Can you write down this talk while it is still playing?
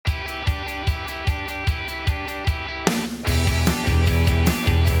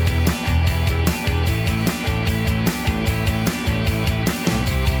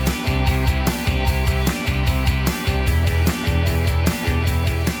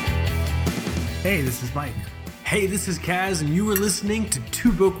Hey, this is Mike. Hey, this is Kaz, and you are listening to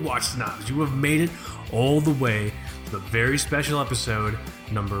Two Broke Watch Snobs. You have made it all the way to the very special episode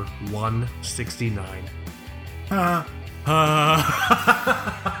number 169.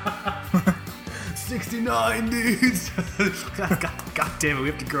 69, dudes. God damn it, we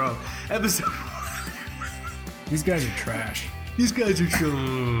have to grow up. Episode. These guys are trash. These guys are chill. Oh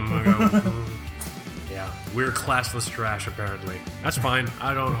my God. Yeah, we're classless trash, apparently. That's fine.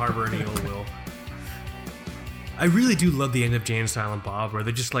 I don't harbor any ill will. I really do love the end of Jay and Silent Bob, where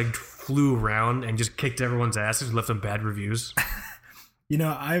they just like flew around and just kicked everyone's asses and left them bad reviews. You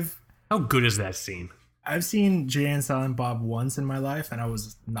know, How good is that scene? I've seen Jay and Silent Bob once in my life, and I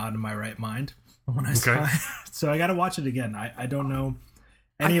was not in my right mind when I saw it. So I got to watch it again. I don't know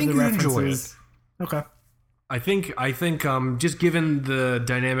any of the references. Okay. I think just given the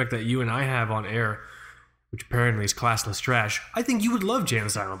dynamic that you and I have on air, which apparently is classless trash, I think you would love Jay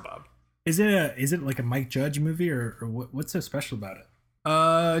and Silent Bob. Is it like a Mike Judge movie, or what's so special about it?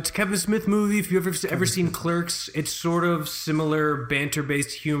 It's a Kevin Smith movie. If you've ever seen Clerks, it's sort of similar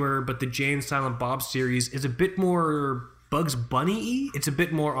banter-based humor, but the Jay and Silent Bob series is a bit more Bugs Bunny-y. It's a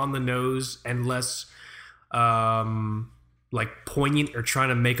bit more on the nose and less like poignant or trying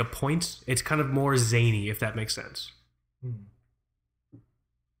to make a point. It's kind of more zany, if that makes sense.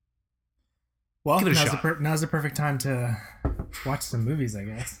 Well, now's the perfect time to watch some movies, I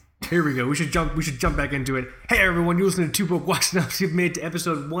guess. Here we go. We should jump back into it. Hey everyone, you're listening to Two Broke Watch Snobs. You've made it to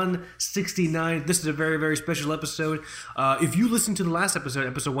episode 169. This is a very, very special episode. If you listened to the last episode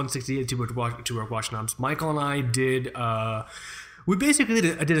 168, Two Broke Watch Snobs, Michael and I did we basically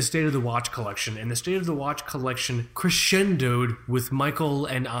did a State of the Watch collection, and the State of the Watch collection crescendoed with Michael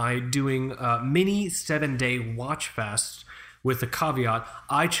and I doing mini 7-day watch fasts. With the caveat,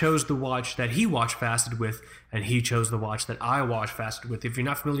 I chose the watch that he watch fasted with, and he chose the watch that I watch fasted with. If you're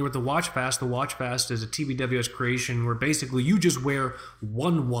not familiar with the watch fast is a TBWS creation where basically you just wear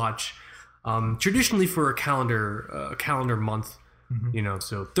one watch, traditionally for a calendar month,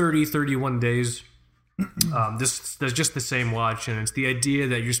 so 30, 31 days. There's just the same watch, and it's the idea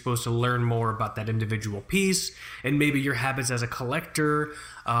that you're supposed to learn more about that individual piece and maybe your habits as a collector.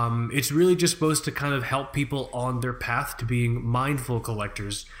 It's really just supposed to kind of help people on their path to being mindful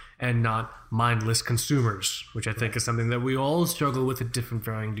collectors and not mindless consumers, which I think is something that we all struggle with at different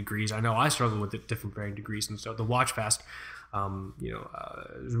varying degrees. I know I struggle with it at different varying degrees, and so the Watch Fast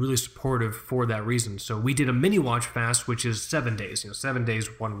is really supportive for that reason. So we did a mini Watch Fast, which is 7 days. 7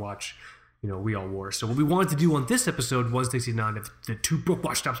 days, one watch. We all wore. So what we wanted to do on this episode, 169 of the Two Broke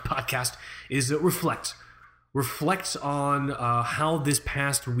Watch Snobs podcast, is reflect on how this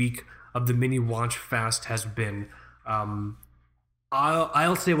past week of the mini watch fast has been.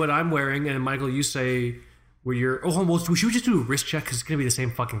 I'll say what I'm wearing, and Michael, you say where you're. Should we just do a wrist check? Because it's gonna be the same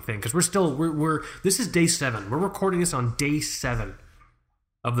fucking thing. Because we're this is day 7. We're recording this on day 7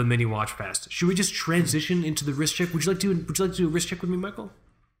 of the mini watch fast. Should we just transition into the wrist check? Would you like to do a wrist check with me, Michael?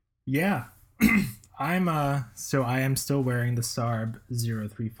 Yeah. I am still wearing the Sarb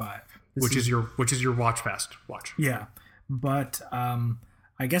 035. Which is your watch fast watch. Yeah. But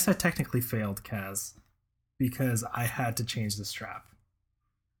I guess I technically failed, Kaz, because I had to change the strap.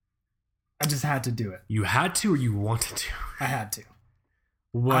 I just had to do it. You had to, or you wanted to? I had to.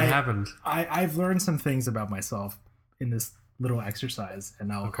 What happened? I've learned some things about myself in this little exercise,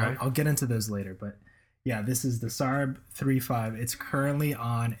 and I'll get into those later, but yeah, this is the Sarb 35. It's currently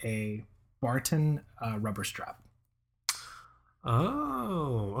on a Barton rubber strap.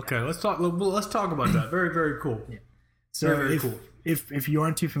 Oh, okay. Let's talk about that. Very, very cool. Yeah. So cool. If you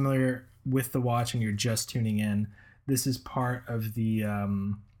aren't too familiar with the watch and you're just tuning in, this is part of the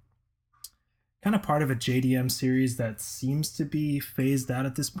kind of part of a JDM series that seems to be phased out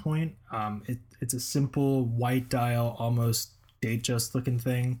at this point. It's a simple white dial, almost Datejust looking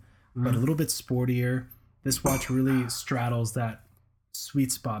thing, but a little bit sportier. This watch really straddles that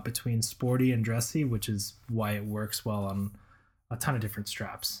sweet spot between sporty and dressy, which is why it works well on a ton of different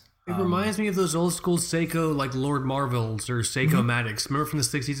straps. It reminds me of those old school Seiko, like Lord Marvels or Seiko Matics. Remember from the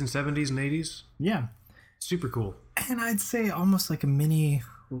 60s and 70s and 80s? Yeah. Super cool. And I'd say almost like a mini,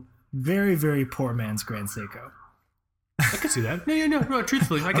 very, very poor man's Grand Seiko. I can see that. No,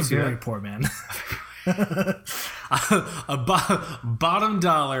 truthfully, I can see that. Very poor man. A bottom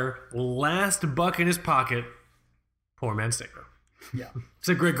dollar, last buck in his pocket, poor man Seiko. Yeah. It's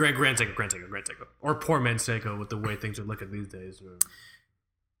a Grand Seiko. Or poor man Seiko with the way things are looking these days.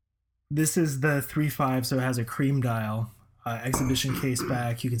 This is the 3.5, so it has a cream dial, exhibition case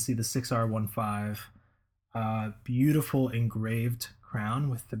back. You can see the 6R15. Beautiful engraved crown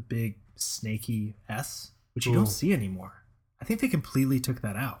with the big snaky S, which you don't see anymore. I think they completely took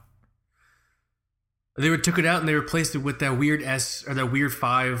that out. Took it out and they replaced it with that weird S or that weird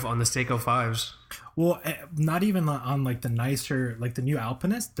 5 on the Seiko 5s. Well, not even on like the nicer, like the new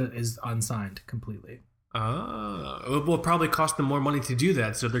Alpinist that is unsigned completely. It will probably cost them more money to do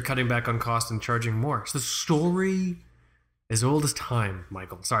that, so they're cutting back on cost and charging more. So the story as old as time,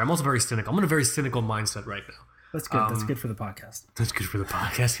 Michael. Sorry, I'm also very cynical. I'm in a very cynical mindset right now. That's good. That's good for the podcast. That's good for the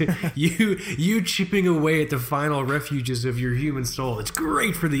podcast. you chipping away at the final refuges of your human soul. It's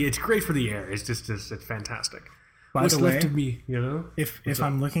great for the air. It's fantastic. By What's the way, left of me, you know? If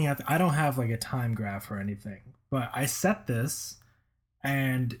I'm looking at, I don't have like a time graph or anything, but I set this,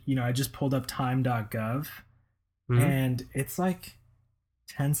 and I just pulled up time.gov, and it's like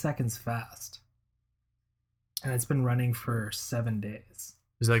 10 seconds fast, and it's been running for 7 days.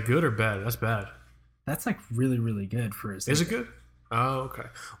 Is that good or bad? That's bad. That's like really, really good for a Seiko. Is it good? Oh, okay.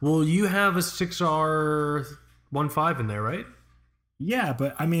 Well, you have a 6R15 in there, right? Yeah,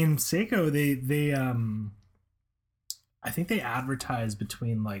 but I mean, Seiko, they I think they advertise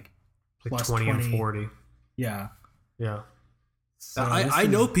between like plus 20 and 40. Yeah. Yeah. So I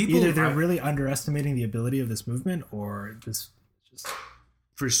know people. Either they're really underestimating the ability of this movement, or this just.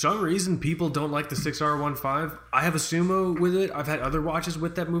 For some reason, people don't like the 6R15. I have a Sumo with it. I've had other watches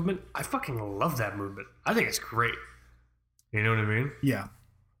with that movement. I fucking love that movement. I think it's great. You know what I mean? Yeah.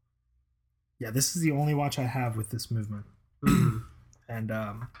 Yeah, this is the only watch I have with this movement. And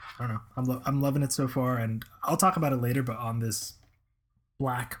I don't know. I'm loving it so far, and I'll talk about it later, but on this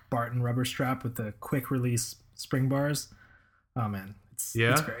black Barton rubber strap with the quick release spring bars. Oh man, it's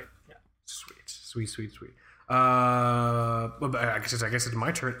great. Yeah. Sweet. I guess it's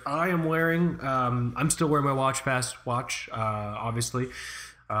my turn. I am wearing. I'm still wearing my Watch Fast watch, obviously,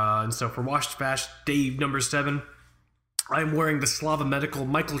 and so for Watch Fast day number 7, I'm wearing the Slava Medical.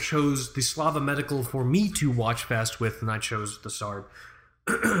 Michael chose the Slava Medical for me to watch fast with, and I chose the Sard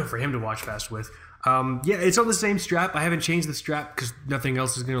for him to watch fast with. Yeah, it's on the same strap. I haven't changed the strap because nothing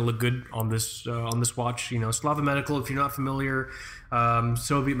else is going to look good on this watch. Slava Medical, if you're not familiar,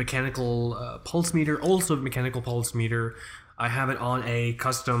 Soviet mechanical pulse meter, old Soviet mechanical pulse meter. I have it on a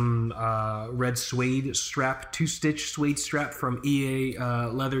custom red suede strap, 2-stitch suede strap from EA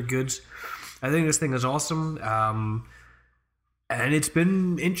Leather Goods. I think this thing is awesome. And it's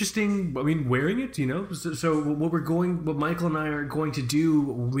been interesting. I mean, wearing it, So what Michael and I are going to do,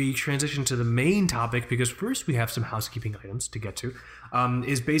 we transition to the main topic, because first we have some housekeeping items to get to.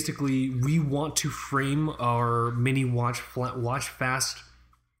 Is basically we want to frame our mini watch fast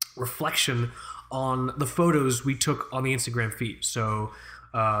reflection on the photos we took on the Instagram feed. So,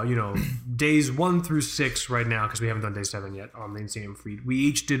 days 1 through 6 right now, because we haven't done day 7 yet on the Instagram feed. We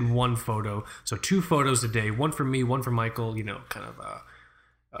each did 1 photo, so 2 photos a day, 1 for me, 1 for Michael. Kind of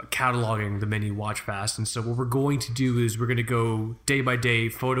cataloging the mini watch fast. And so what we're going to do is we're going to go day by day,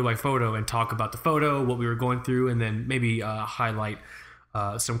 photo by photo, and talk about the photo, what we were going through, and then maybe highlight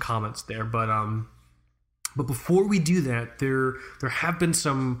some comments there. But before we do that, there have been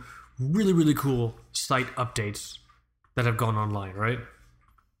some really, really cool site updates that have gone online, right?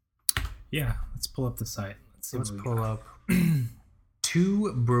 Yeah, let's pull up the site. Let's pull up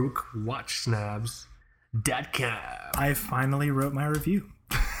 2brokewatchsnabs.com. I finally wrote my review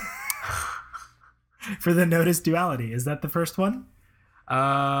for the Notice Duality. Is that the first one?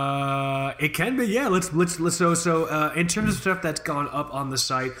 It can be, yeah. Let's so in terms of stuff that's gone up on the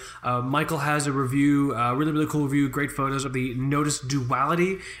site, Michael has a review, really, really cool review, great photos of the Notice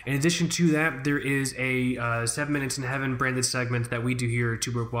Duality. In addition to that, there is a 7 Minutes in Heaven branded segment that we do here at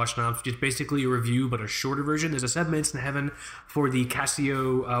Two Broke Watch Snobs, which is basically a review but a shorter version. There's a 7 Minutes in Heaven for the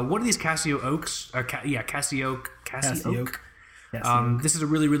Casio, what are these Casio Oaks? Casio Oak. This is a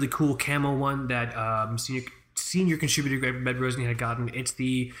really, really cool camo one that senior contributor Greg Bedrosny had gotten. It's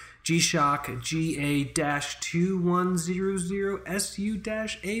the G-Shock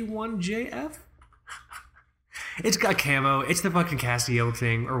GA-2100SU-A1JF. It's got camo. It's the fucking Casio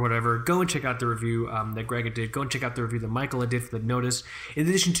thing or whatever. Go and check out the review that Greg did. Go and check out the review that Michael did for the Notice. In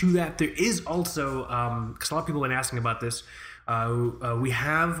addition to that, there is also, because a lot of people have been asking about this, we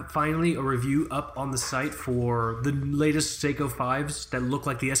have finally a review up on the site for the latest Seiko 5s that look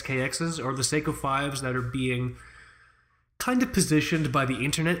like the SKXs, or the Seiko 5s that are being kind of positioned by the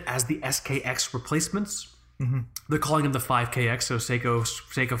internet as the SKX replacements. Mm-hmm. They're calling them the 5KX, so Seiko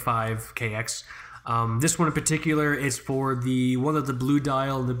 5KX. This one in particular is for the one of the blue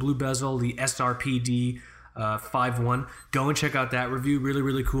dial, the blue bezel, the SRPD 51. Go and check out that review. Really,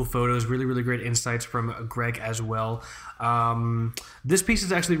 really cool photos. Really, really great insights from Greg as well. This piece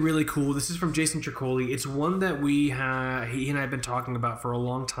is actually really cool. This is from Jason Tricoli. It's one that he and I have been talking about for a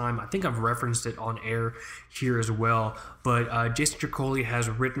long time. I think I've referenced it on air here as well. But Jason Tricoli has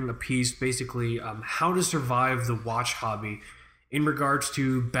written a piece basically how to survive the watch hobby in regards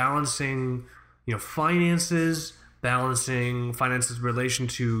to balancing, finances, balancing finances in relation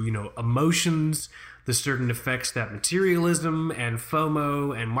to, emotions, the certain effects that materialism and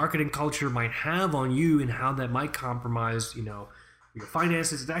FOMO and marketing culture might have on you and how that might compromise, your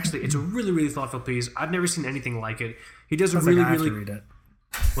finances. It's a really, really thoughtful piece. I've never seen anything like it. He does Sounds a really, like I have really... to read it.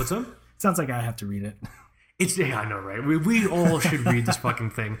 What's up? Sounds like I have to read it. I know, right? We all should read this fucking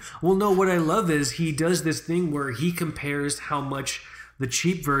thing. Well, no, what I love is he does this thing where he compares how much the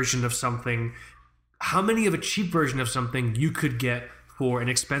cheap version of something, how many of a cheap version of something you could get for an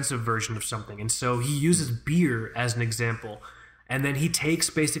expensive version of something. And so he uses beer as an example. And then he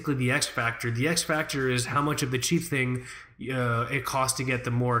takes basically the X factor. The X factor is how much of the cheap thing it costs to get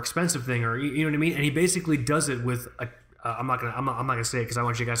the more expensive thing, or you know what I mean? And he basically does it with I'm not gonna say it because I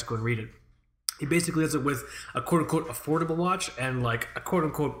want you guys to go and read it. He basically does it with a quote unquote affordable watch and like a quote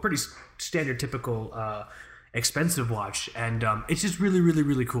unquote pretty standard typical expensive watch, and it's just really, really,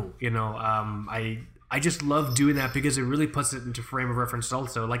 really cool. I just love doing that because it really puts it into frame of reference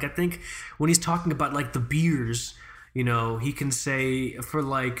also. Like, I think when he's talking about, like, the beers, he can say for,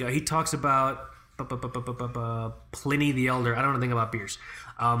 like, he talks about Pliny the Elder. I don't know anything about beers.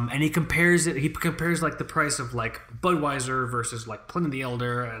 And he compares, like, the price of, like, Budweiser versus, like, Pliny the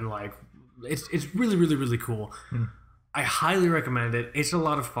Elder, and, like, it's really, really, really cool. I highly recommend it. It's a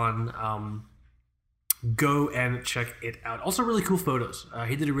lot of fun. Go and check it out. Also, really cool photos.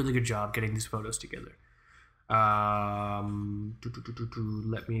 He did a really good job getting these photos together. Let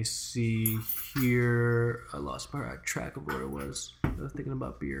me see here. I lost my track of where it was. I was thinking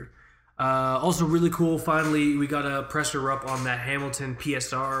about beer. Also, really cool. Finally, we got a presser up on that Hamilton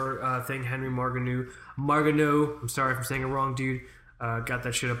PSR thing. Henry Marganeau. I'm sorry if I'm saying it wrong, dude. Got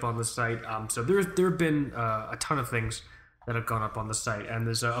that shit up on the site. So there have been a ton of things that have gone up on the site, and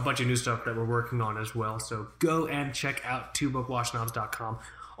there's a bunch of new stuff that we're working on as well. So go and check out twobuckwatchknobs.com.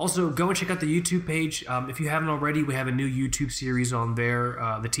 Also, go and check out the YouTube page. If you haven't already, we have a new YouTube series on there,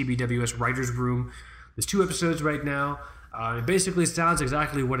 the TBWS Writers Room. There's 2 episodes right now. It basically sounds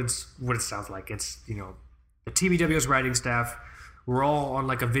exactly what it sounds like. It's the TBWS writing staff. We're all on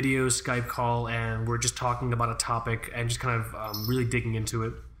like a video Skype call, and we're just talking about a topic and just kind of really digging into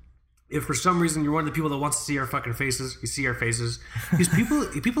it. If for some reason you're one of the people that wants to see our fucking faces, you see our faces. Because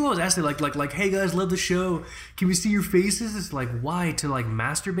people always ask me like, hey guys, love the show. Can we see your faces? It's like, why? To like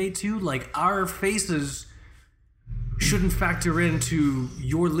masturbate to? Like, our faces shouldn't factor into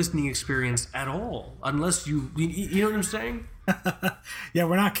your listening experience at all, unless you know what I'm saying? Yeah,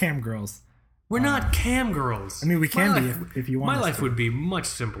 we're not cam girls. We're not cam girls. I mean, we can be if you want. My life would be much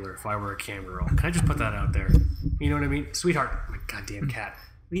simpler if I were a cam girl. Can I just put that out there? You know what I mean, sweetheart? My goddamn cat.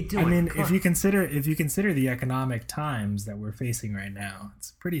 What are you doing? I mean, if you consider the economic times that we're facing right now,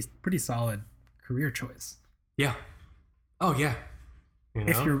 it's a pretty solid career choice. Yeah. Oh yeah.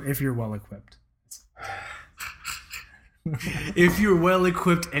 If you're well equipped. If you're well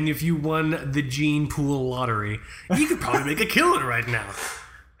equipped and if you won the gene pool lottery, you could probably make a killing right now.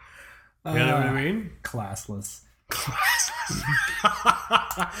 You know what I mean? Classless.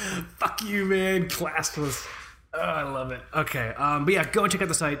 Fuck you, man. Classless. Oh, I love it. Okay. But yeah, go and check out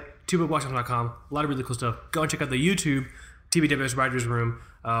the site, twobuckwatchknobs.com. A lot of really cool stuff. Go and check out the YouTube, TBWS Writers Room.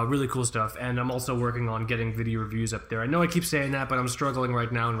 Really cool stuff. And I'm also working on getting video reviews up there. I know I keep saying that, but I'm struggling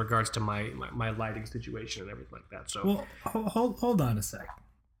right now in regards to my lighting situation and everything like that. So, well, hold on a sec.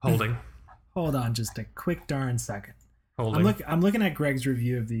 Holding. Hold on just a quick darn second. Holding. I'm looking at Greg's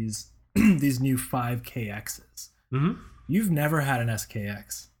review of these these new 5KXs. Mm-hmm. You've never had an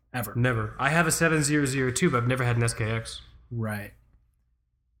SKX, ever. Never. I have a 7002, but I've never had an SKX. Right.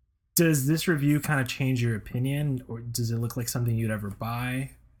 Does this review kind of change your opinion, or does it look like something you'd ever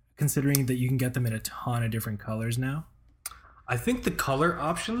buy, considering that you can get them in a ton of different colors now? I think the color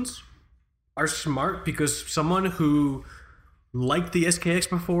options are smart because someone who liked the SKX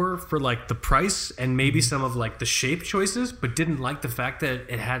before for like the price and maybe some of like the shape choices, but didn't like the fact that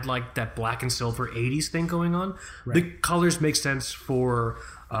it had like that black and silver 80s thing going on. Right. The colors make sense for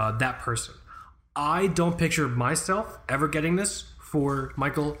that person. I don't picture myself ever getting this for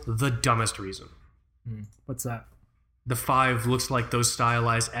Michael, the dumbest reason. What's that? The 5 looks like those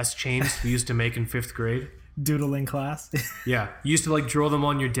stylized S chains we used to make in 5th grade. Doodling class. Yeah, you used to like draw them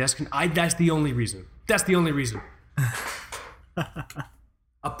on your desk, and that's the only reason. That's the only reason.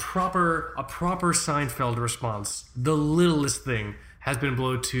 a proper Seinfeld response, the littlest thing has been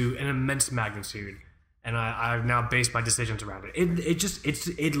blown to an immense magnitude, and I've now based my decisions around it.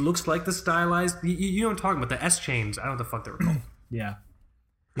 It looks like the stylized. You know what I'm talking about? The S chains. I don't know what the fuck they were called. Yeah.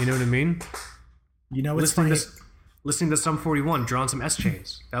 You know what I mean? You know what's funny? Listening to Sum 41, drawing some S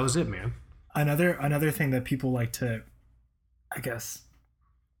chains. That was it, man. Another thing that people like to, I guess,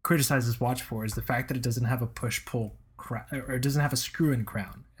 criticize this watch for is the fact that it doesn't have a push-pull crown, or it doesn't have a screw-in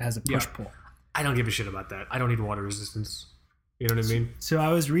crown. It has a push-pull. I don't give a shit about that. I don't need water resistance. You know what I mean? So I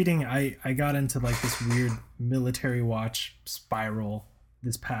was reading, I got into like this weird military watch spiral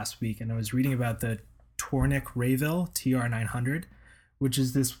this past week, and I was reading about the Tornik Rayville TR900, which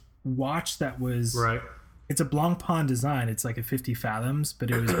is this watch that was... Right. It's a Blancpain design. It's like a 50 fathoms, but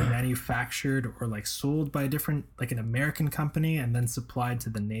it was manufactured or like sold by a different, like an American company, and then supplied to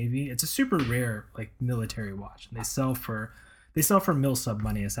the Navy. It's a super rare like military watch, and they sell for mil sub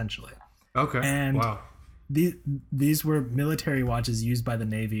money essentially. Okay. And wow. These were military watches used by the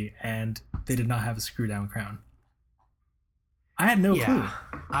Navy, and they did not have a screw down crown. I had no clue.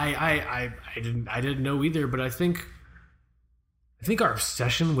 I didn't know either, but I think our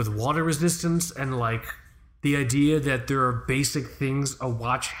obsession with water resistance and like the idea that there are basic things a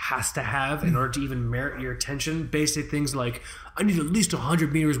watch has to have in order to even merit your attention. Basic things like, I need at least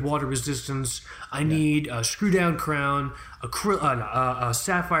 100 meters water resistance. I need a screw down crown, a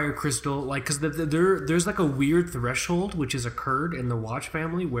sapphire crystal. Like, because there's like a weird threshold which has occurred in the watch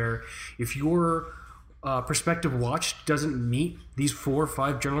family where if your prospective watch doesn't meet these 4 or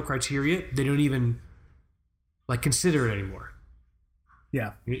 5 general criteria, they don't even like consider it anymore.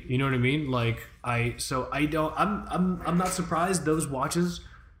 Yeah. You know what I mean? Like I'm not surprised those watches,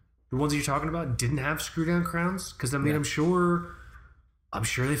 the ones that you're talking about, didn't have screw down crowns, because I mean, I'm sure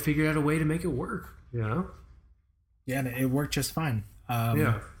they figured out a way to make it work, you know? Yeah, and it worked just fine.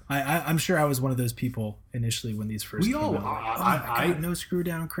 Yeah. I'm sure I was one of those people initially when these first came out. Like, oh my God, no screw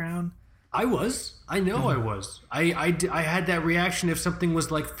down crown. I was. I know I was. I had that reaction if something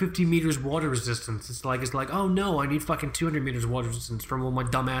was like 50 meters water resistance. It's like, oh no, I need fucking 200 meters water resistance from all my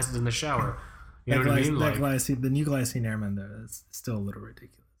dumb asses in the shower. You know what I mean? The new Glycine Airman, though, is still a little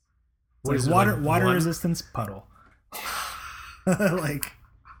ridiculous. What is like it, water resistance puddle. Like,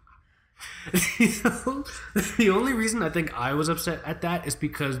 the only reason I think I was upset at that is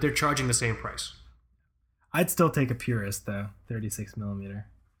because they're charging the same price. I'd still take a Purist though, 36 millimeter.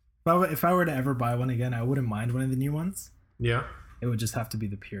 If I were to ever buy one again, I wouldn't mind one of the new ones. Yeah. It would just have to be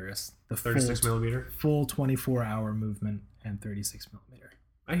the Purist. The 36 millimeter? Full 24-hour movement and 36 millimeter.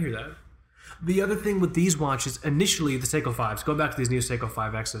 I hear that. The other thing with these watches, initially the Seiko 5s, go back to these new Seiko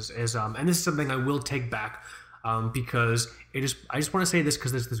 5Xs, is, and this is something I will take back, because I just want to say this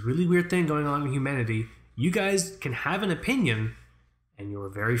because there's this really weird thing going on in humanity. You guys can have an opinion, and you're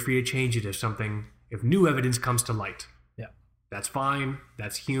very free to change it if new evidence comes to light. That's fine.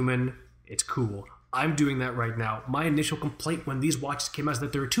 That's human. It's cool. I'm doing that right now. My initial complaint when these watches came out is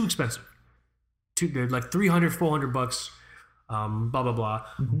that they were too expensive. They're like $300, $400, blah, blah, blah.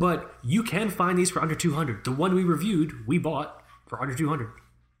 Mm-hmm. But you can find these for under $200. The one we reviewed, we bought for under $200.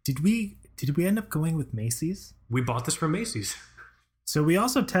 Did we end up going with Macy's? We bought this from Macy's. So we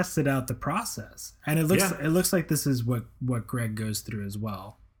also tested out the process. And it looks like this is what Greg goes through as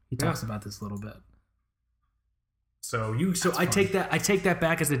well. He talks about this a little bit. So I take that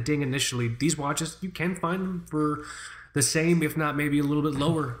back as a ding initially. These watches, you can find them for the same, if not maybe a little bit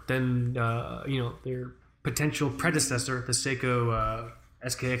lower than their potential predecessor, the Seiko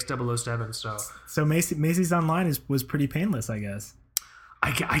SKX 007. So Macy's online was pretty painless, I guess.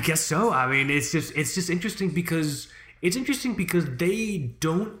 I guess so. I mean, it's just interesting because they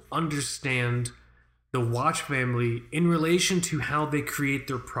don't understand the watch family in relation to how they create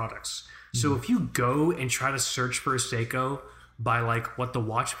their products. So if you go and try to search for a Seiko by like what the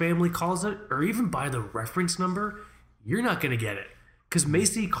watch family calls it, or even by the reference number, you're not going to get it. Because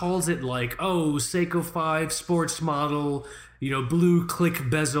Macy calls it like, oh, Seiko 5 sports model, blue click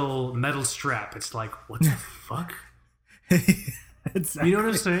bezel metal strap. It's like, what the fuck? Exactly. You know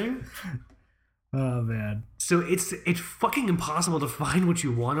what I'm saying? Oh, man. So it's fucking impossible to find what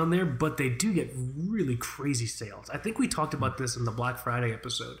you want on there, but they do get really crazy sales. I think we talked about this in the Black Friday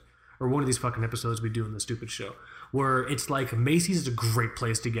episode. Or one of these fucking episodes we do in the stupid show, where it's like Macy's is a great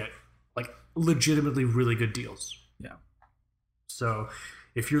place to get like legitimately really good deals. Yeah. So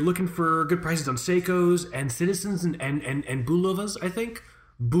if you're looking for good prices on Seikos and Citizens and Bulovas, I think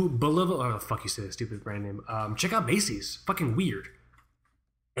Bulova, oh fuck you say that stupid brand name. Check out Macy's. Fucking weird.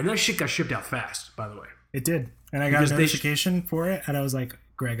 And that shit got shipped out fast, by the way. It did, and I got a notification for it, and I was like,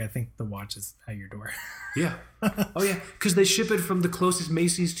 Greg, I think the watch is at your door. Yeah. Oh yeah, because they ship it from the closest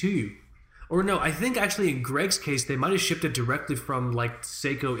Macy's to you. Or no, I think actually in Greg's case they might have shipped it directly from like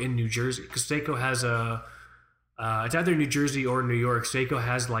Seiko in New Jersey, because Seiko has a it's either New Jersey or New York. Seiko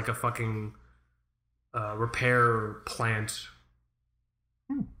has like a fucking repair plant.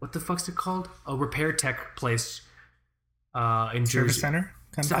 What the fuck's it called? A repair tech place in Jersey. Service center?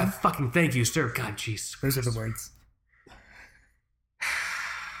 Kind of thing? Fucking thank you, sir. God, jeez. Those are the words.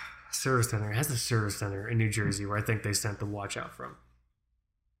 Service center. It has a service center in New Jersey where I think they sent the watch out from.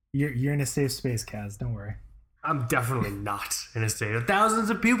 You're in a safe space, Kaz. Don't worry. I'm definitely not in a state. Thousands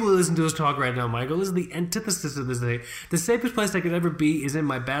of people who listen to us talk right now, Michael. This is the antithesis of this day. The safest place I could ever be is in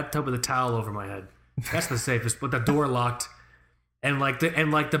my bathtub with a towel over my head. That's the safest, with the door locked and like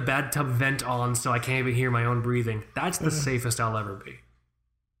the bathtub vent on, so I can't even hear my own breathing. That's the safest I'll ever be.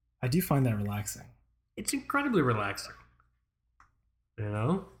 I do find that relaxing. It's incredibly relaxing. You know?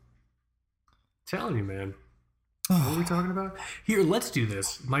 I'm telling you, man. What are we talking about? Here, let's do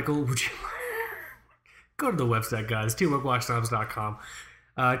this. Michael, would you go to the website, guys, teamworkwatchtimes.com.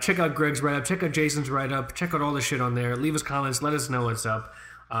 Check out Greg's write-up. Check out Jason's write-up. Check out all the shit on there. Leave us comments. Let us know what's up.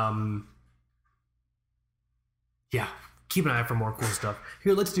 Yeah, keep an eye out for more cool stuff.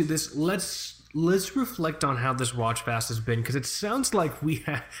 Here, let's do this. Let's reflect on how this watch fast has been, because it sounds like we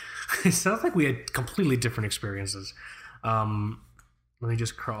had completely different experiences. Let me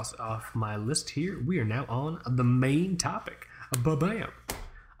just cross off my list here. We are now on the main topic. Ba-bam.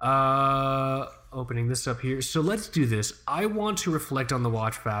 Opening this up here. So let's do this. I want to reflect on the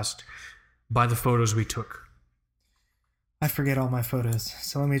watch fast by the photos we took. I forget all my photos,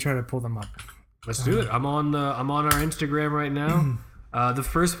 so let me try to pull them up. Let's do it. I'm on our Instagram right now. The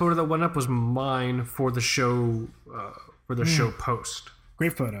first photo that went up was mine for the show show post.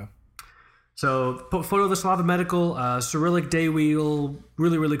 Great photo. So, photo of the Slava Medical, Cyrillic day wheel,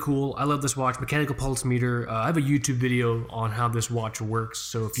 really, really cool. I love this watch. Mechanical pulse meter. I have a YouTube video on how this watch works.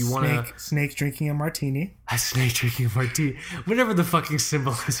 So if you want to... Snake drinking a martini. A snake drinking a martini. Whatever the fucking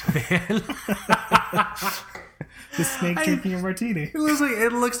symbol is, man. The snake drinking a martini.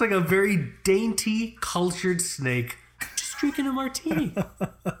 It looks like a very dainty, cultured snake just drinking a martini.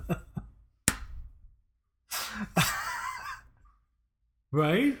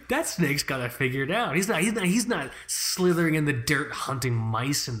 Right? That snake's got it figured out. He's not slithering in the dirt hunting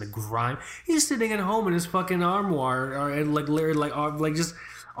mice in the grime. He's sitting at home in his fucking armoire or just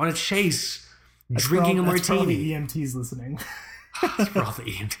on a chase, drinking a martini. That's for all the EMTs listening. That's for all the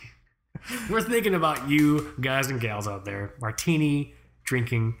EMTs. We're thinking about you guys and gals out there. Martini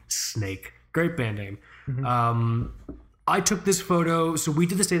drinking snake. Great band name. Mm-hmm. I took this photo. So we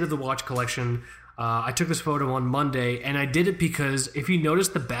did the State of the Watch collection. I took this photo on Monday, and I did it because if you notice,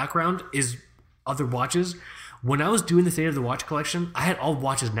 the background is other watches. When I was doing the State of the Watch collection, I had all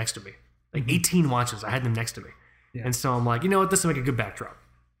watches next to me, like 18 watches. I had them next to me, and so I'm like, you know what, this will make a good backdrop.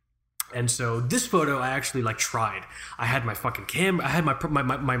 And so this photo, I actually tried. I had my fucking camera. I had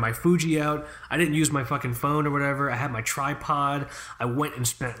my Fuji out. I didn't use my fucking phone or whatever. I had my tripod. I went and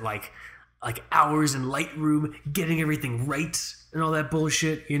spent like hours in Lightroom getting everything right and all that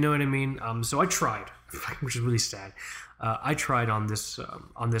bullshit. You know what I mean? So I tried, which is really sad. I tried on this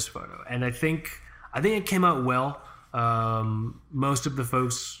photo, and I think it came out well. Most of the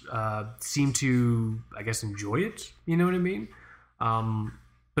folks seem to, I guess, enjoy it. You know what I mean?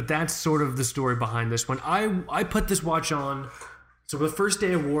 But that's sort of the story behind this one. I put this watch on. So the first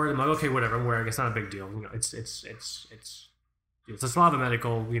day I wore it, I'm like, okay, whatever, I'm wearing it. It's not a big deal. You know, it's a Slava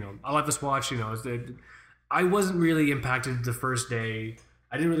Medical. You know, I like this watch. You know, I wasn't really impacted the first day.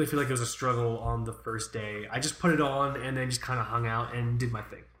 I didn't really feel like it was a struggle on the first day. I just put it on and then just kind of hung out and did my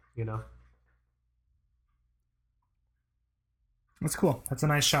thing. You know. That's cool. That's a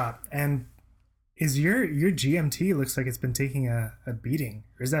nice shot. And is your GMT looks like it's been taking a beating,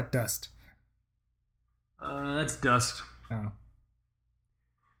 or is that dust? That's dust. Oh.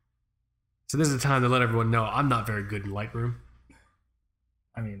 So this is the time to let everyone know I'm not very good in Lightroom.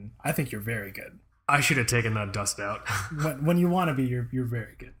 I mean, I think you're very good. I should have taken that dust out. when you want to be, you're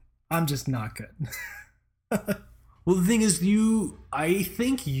very good. I'm just not good. Well, the thing is, I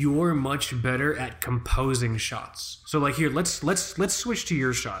think you're much better at composing shots. So here, let's switch to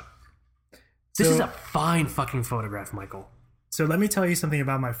your shot. This is a fine fucking photograph, Michael. So let me tell you something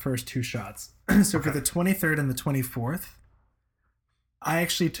about my first two shots. So for the 23rd and the 24th, I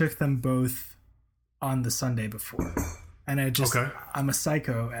actually took them both on the Sunday before. And I'm a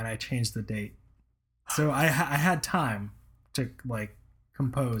psycho, and I changed the date. So I had time to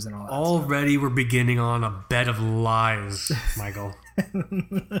compose and all that stuff. We're beginning on a bed of lies, Michael.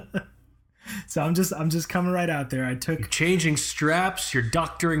 So I'm just coming right out there. I took You're changing straps. You're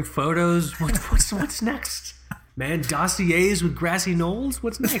doctoring photos. What's next, man? Dossiers with grassy knolls.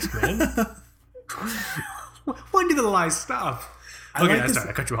 What's next, man? When do the lies stop? Okay, sorry,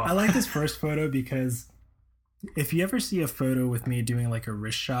 I cut you off. I like this first photo because if you ever see a photo with me doing like a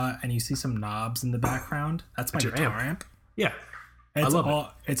wrist shot and you see some knobs in the background, that's my guitar amp. Yeah, I love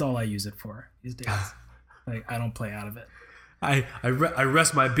it. It's all I use it for these days. Like I don't play out of it. I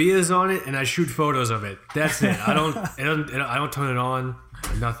rest my beers on it and I shoot photos of it. That's it. I don't turn it on.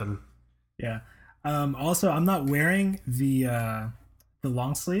 Nothing. Yeah. Also, I'm not wearing the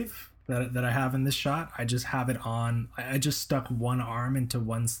long sleeve that I have in this shot. I just have it on. I just stuck one arm into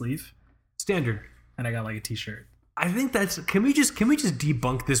one sleeve. Standard. And I got like a t-shirt. I think that's. Can we just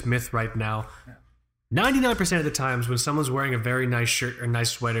debunk this myth right now? 99% of the times when someone's wearing a very nice shirt or nice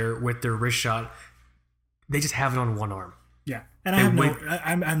sweater with their wrist shot, they just have it on one arm. Yeah, and I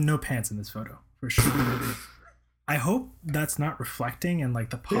have no pants in this photo for sure. I hope that's not reflecting in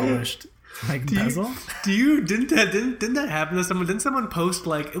like the polished bezel. Didn't that happen to someone? Didn't someone post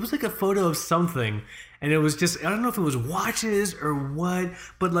like it was like a photo of something, and it was just I don't know if it was watches or what,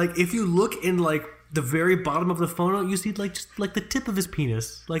 but like if you look in like the very bottom of the photo, you see like just like the tip of his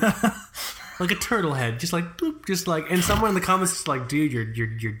penis, like like a turtle head, just like boop, just like, and someone in the comments is like, dude, your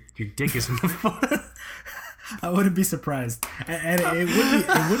dick is in the photo. I wouldn't be surprised, and it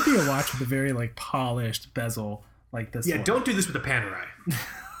would be a watch with a very like polished bezel like this. Yeah, one. Don't do this with a Panerai.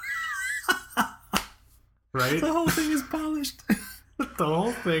 Right? The whole thing is polished. The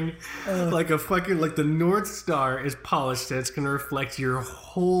whole thing, like a fucking like the North Star is polished, and it's gonna reflect your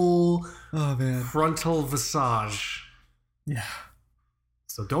whole frontal visage. Yeah.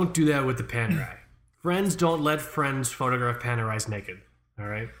 So don't do that with the Panerai. Friends don't let friends photograph Panerais naked. All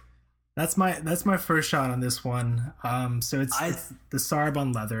right. That's my first shot on this one. So it's the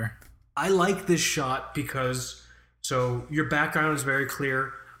Sarabon leather. I like this shot because so your background is very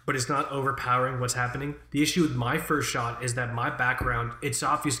clear, but it's not overpowering what's happening. The issue with my first shot is that my background, it's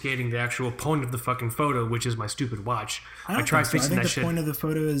obfuscating the actual point of the fucking photo, which is my stupid watch. I try fixing that shit. The point of the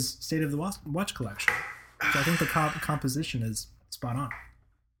photo is state of the watch collection. So I think the composition is spot on.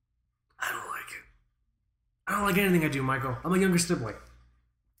 I don't like it. I don't like anything I do, Michael. I'm a younger sibling.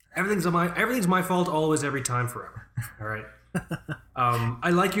 Everything's my fault, always, every time, forever. All right.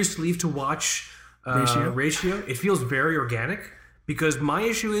 I like your sleeve to watch ratio. It feels very organic because my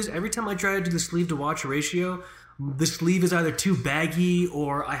issue is every time I try to do the sleeve to watch ratio, the sleeve is either too baggy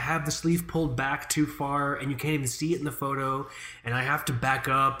or I have the sleeve pulled back too far and you can't even see it in the photo and I have to back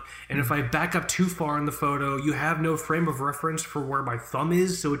up. And if I back up too far in the photo, you have no frame of reference for where my thumb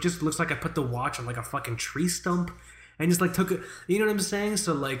is. So it just looks like I put the watch on like a fucking tree stump. And just like took it, you know what I'm saying?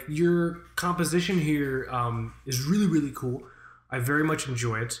 So like your composition here is really, really cool. I very much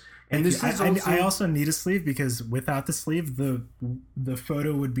enjoy it. And this is also... I also need a sleeve because without the sleeve, the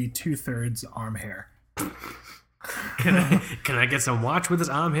photo would be 2/3 arm hair. Can I get some watch with this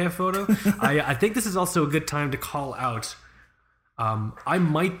arm hair photo? I think this is also a good time to call out. I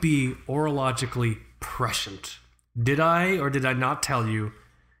might be orologically prescient. Did I or did I not tell you?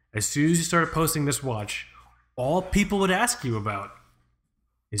 As soon as you started posting this watch, all people would ask you about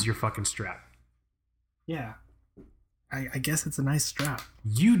is your fucking strap. Yeah. I guess it's a nice strap.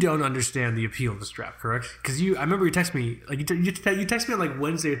 You don't understand the appeal of the strap, correct? Because I remember you text me, like you text me on like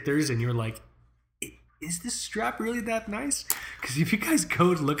Wednesday or Thursday, and you were like, "Is this strap really that nice?" Because if you guys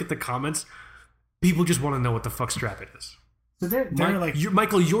go to look at the comments, people just want to know what the fuck strap it is. So they're like,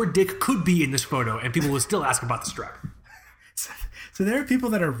 Michael, your dick could be in this photo, and people will still ask about the strap. So there are people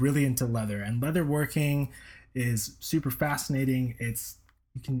that are really into leather, and leather working is super fascinating.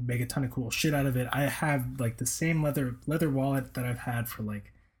 You can make a ton of cool shit out of it. I have like the same leather wallet that I've had for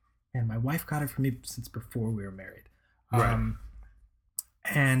like, and my wife got it for me since before we were married. Right.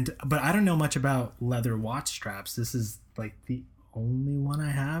 But I don't know much about leather watch straps. This is like the only one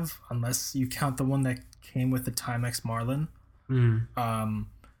I have, unless you count the one that came with the Timex Marlin.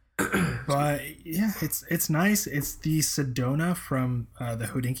 But yeah, it's nice. It's the Sedona from the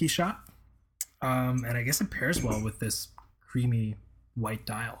Hodinkee shop. And I guess it pairs well with this creamy white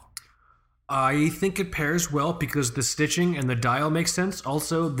dial. I think it pairs well because the stitching and the dial makes sense.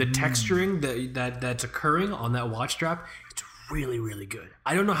 Also, the texturing that's occurring on that watch strap, it's really, really good.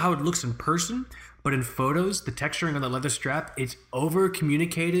 I don't know how it looks in person, but in photos, the texturing on the leather strap, it's over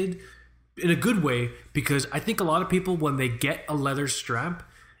communicated in a good way because I think a lot of people, when they get a leather strap,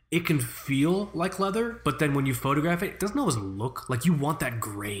 it can feel like leather, but then when you photograph it, it doesn't always look like you want that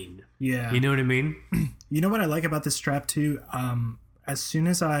grain. Yeah. You know what I mean? You know what I like about this strap too? As soon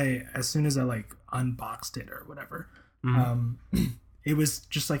as I like unboxed it or whatever, it was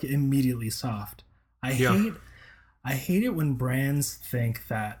just like immediately soft. I hate it when brands think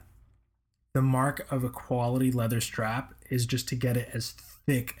that the mark of a quality leather strap is just to get it as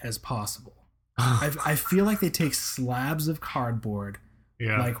thick as possible. I feel like they take slabs of cardboard,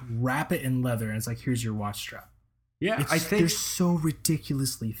 like wrap it in leather, and it's like, here's your watch strap. Yeah, I think they're so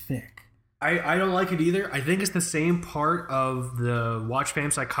ridiculously thick. I don't like it either. I think it's the same part of the watch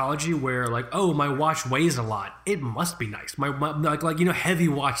fan psychology where like, oh, my watch weighs a lot. It must be nice. My like heavy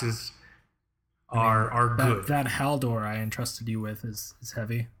watches are good. That Haldor I entrusted you with is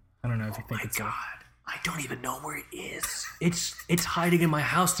heavy. I don't know if you think it's. Oh my god. I don't even know where it is. It's hiding in my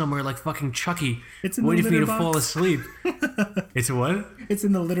house somewhere like fucking Chucky. It's in waiting the for me to litter fall box. asleep. It's what? It's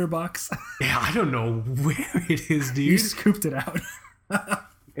in the litter box. Yeah, I don't know where it is, dude. You scooped it out.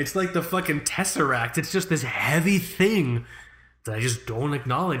 It's like the fucking Tesseract. It's just this heavy thing that I just don't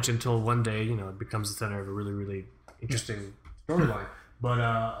acknowledge until one day, it becomes the center of a really, really interesting storyline. But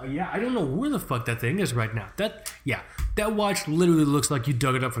yeah, I don't know where the fuck that thing is right now. That watch literally looks like you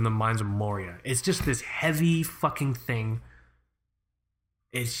dug it up from the mines of Moria. It's just this heavy fucking thing.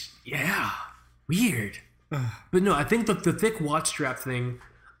 It's weird. But no, I think the thick watch strap thing.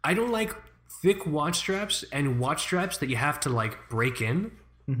 I don't like thick watch straps and watch straps that you have to like break in.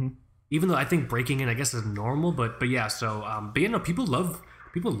 Mm-hmm. Even though I think breaking in, I guess, is normal. But yeah, so people love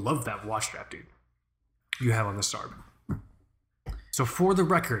that watch strap, dude. You have on the Sarb. So for the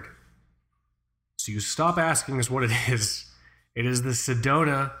record, so you stop asking us what it is. It is the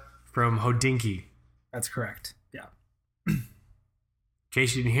Sedona from Hodinkee. That's correct. Yeah. In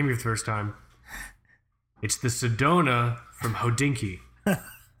case you didn't hear me the first time, it's the Sedona from Hodinkee.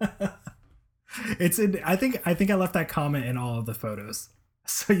 It's in. I think I left that comment in all of the photos,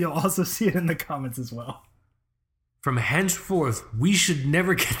 so you'll also see it in the comments as well. From henceforth, we should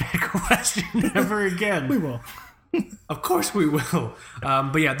never get that question ever again. We will. Of course we will.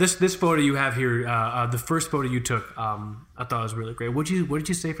 But yeah, this photo you have here, the first photo you took, I thought was really great. What did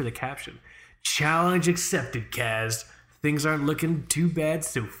you say for the caption? Challenge accepted, Kaz. Things aren't looking too bad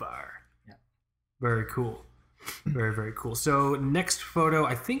so far. Yeah. Very cool. Very, very cool. So next photo,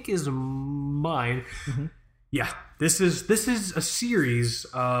 I think, is mine. Mm-hmm. Yeah, this is a series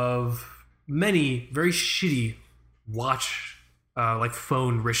of many very shitty watch, like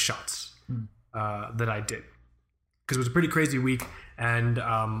phone wrist shots that I did. Because it was a pretty crazy week, and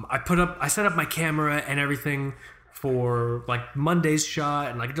I set up my camera and everything for like Monday's shot,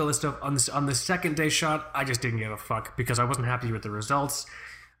 and like all this stuff. On the second day shot, I just didn't give a fuck because I wasn't happy with the results.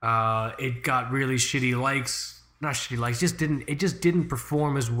 It got really shitty likes, not shitty likes. It just didn't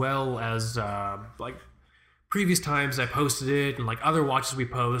perform as well as like previous times I posted it, and like other watches we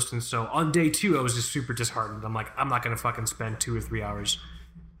post. And so on day 2, I was just super disheartened. I'm like, I'm not gonna fucking spend 2 or 3 hours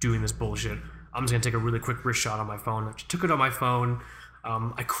doing this bullshit. I'm just gonna take a really quick wrist shot on my phone. I took it on my phone.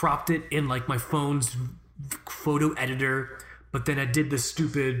 I cropped it in like my phone's photo editor, but then I did the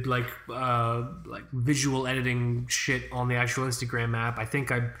stupid like visual editing shit on the actual Instagram app. I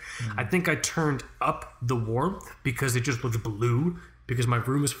think I turned up the warmth because it just was blue because my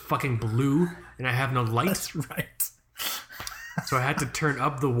room is fucking blue and I have no light. That's right. So I had to turn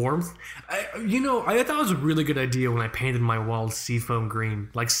up the warmth. I thought it was a really good idea when I painted my walls seafoam green,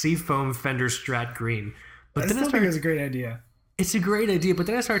 like seafoam Fender Strat green. But then I think it was a great idea. It's a great idea, but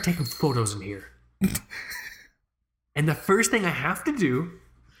then I started taking photos in here. And the first thing I have to do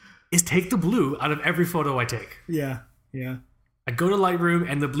is take the blue out of every photo I take. Yeah. I go to Lightroom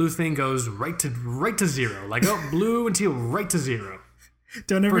and the blue thing goes right to 0. Like, oh, blue until right to 0.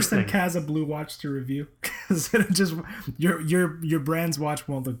 Don't ever send Kaz a blue watch to review, because just your brand's watch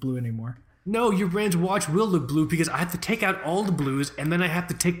won't look blue anymore. No, your brand's watch will look blue because I have to take out all the blues and then I have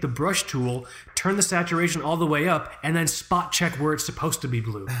to take the brush tool, turn the saturation all the way up, and then spot check where it's supposed to be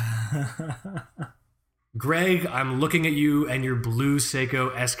blue. Greg, I'm looking at you and your blue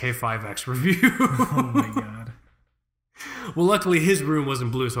Seiko SK5X review. Oh my god. Well, luckily his room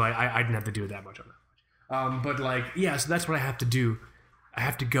wasn't blue, so I didn't have to do that much on that. But like, yeah, so that's what I have to do. I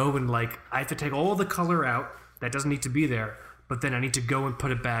have to go and like, I have to take all the color out that doesn't need to be there, but then I need to go and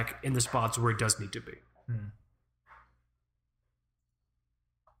put it back in the spots where it does need to be.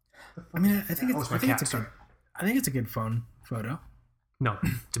 I mean, I think it's a good phone photo. No,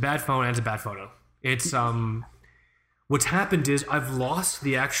 it's a bad phone and it's a bad photo. It's what's happened is I've lost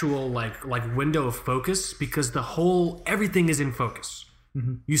the actual like window of focus because everything is in focus.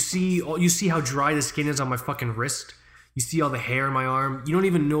 Mm-hmm. You see how dry the skin is on my fucking wrist. You see all the hair in my arm. You don't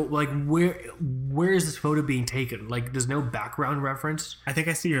even know like where is this photo being taken? Like there's no background reference. I think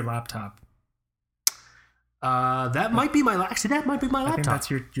I see your laptop. That might be my laptop. I think that's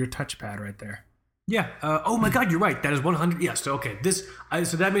your touchpad right there. Yeah. Oh my God, you're right. That is 100. Yes. So okay,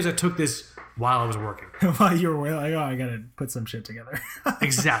 so that means I took this while I was working. While you were like, oh, I gotta put some shit together.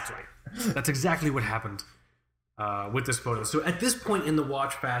 Exactly. That's exactly what happened with this photo. So at this point in the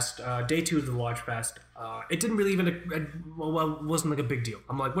watch fast, day 2 of the watch fast, it didn't really even, it wasn't like a big deal.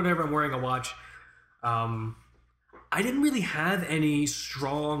 I'm like, whatever, I'm wearing a watch. I didn't really have any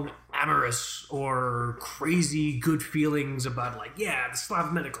strong amorous or crazy good feelings about like, yeah, the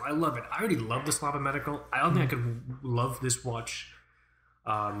Slava Medical, I love it. I already love the Slava Medical. I don't think I could love this watch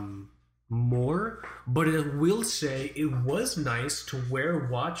more, but I will say it was nice to wear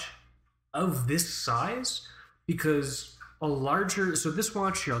a watch of this size because so this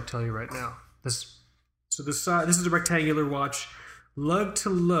watch here, I'll tell you right now, this is a rectangular watch, lug to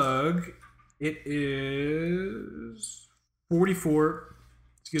lug, it is 44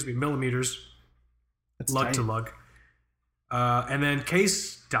 millimeters. That's lug tight. to lug, and then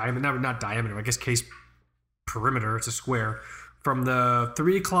case diameter, not diameter, I guess case perimeter, it's a square. From the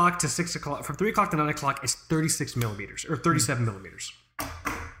 3 o'clock to 6 o'clock, from 3 o'clock to 9 o'clock, it's 36 millimeters or 37 millimeters.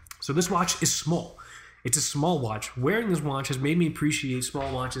 So this watch is small. It's a small watch. Wearing this watch has made me appreciate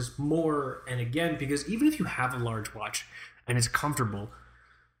small watches more. And again, because even if you have a large watch and it's comfortable,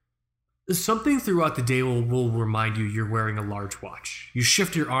 something throughout the day will remind you you're wearing a large watch. You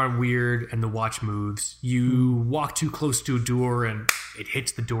shift your arm weird and the watch moves. You walk too close to a door and it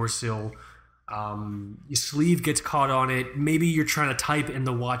hits the door sill. Your sleeve gets caught on it. Maybe you're trying to type and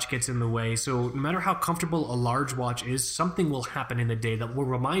the watch gets in the way. So no matter how comfortable a large watch is, something will happen in the day that will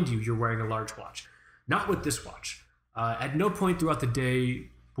remind you you're wearing a large watch. Not with this watch. At no point throughout the day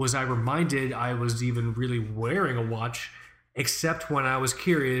was I reminded I was even really wearing a watch, except when I was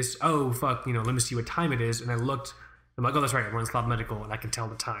curious, oh, fuck, let me see what time it is. And I looked, I'm like, oh, that's right, I'm wearing Slava Medical and I can tell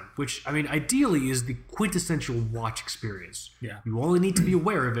the time. Which, I mean, ideally is the quintessential watch experience. Yeah. You only need to be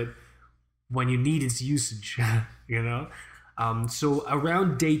aware of it when you need its usage, So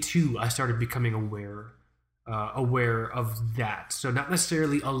around day 2, I started becoming aware of that. So not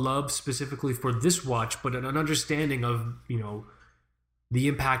necessarily a love specifically for this watch, but an understanding of, the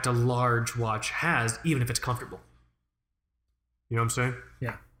impact a large watch has, even if it's comfortable. You know what I'm saying?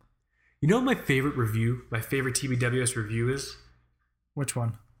 Yeah. You know what my favorite TBWS review is? Which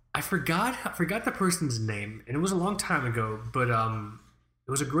one? I forgot the person's name, and it was a long time ago, but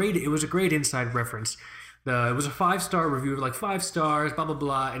it was a great inside reference. It was a 5-star review, like 5 stars, blah blah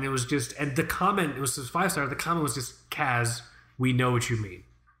blah, and it was just, and the comment, it was just 5 stars. The comment was just, Kaz, we know what you mean.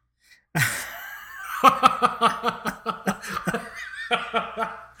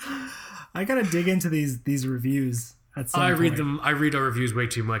 I gotta dig into these reviews at some I point. read them. I read our reviews way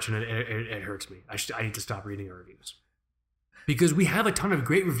too much, and it hurts me. I need to stop reading our reviews because we have a ton of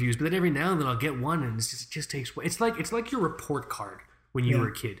great reviews, but then every now and then I'll get one, and it just takes. It's like your report card when you were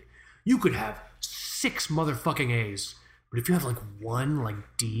a kid. You could have 6 motherfucking A's, but if you have like 1 like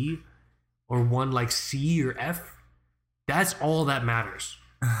D or 1 like C or F, that's all that matters.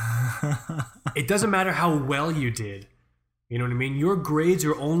 It doesn't matter how well you did. You know what I mean? Your grades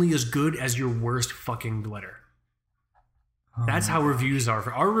are only as good as your worst fucking letter. That's how reviews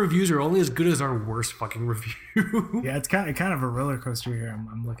are. Our reviews are only as good as our worst fucking review. Yeah, it's kind of a roller coaster here.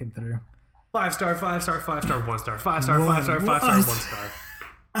 I'm looking through. 5 star, 5 star, 5 star, 1 star, 5 star, 5 star, 5 star, 1 star.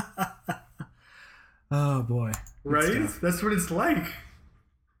 Oh boy. Right? That's what it's like.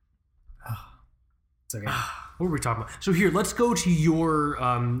 It's okay. What were we talking about? So here, let's go to your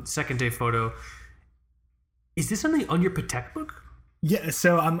second day photo. Is this on your Patek book? Yeah,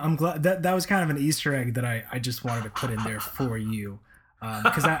 so I'm glad that was kind of an Easter egg that I just wanted to put in there for you,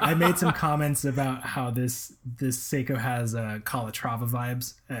 because I made some comments about how this Seiko has Calatrava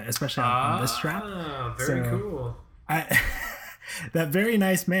vibes, especially on this strap. Very cool. That very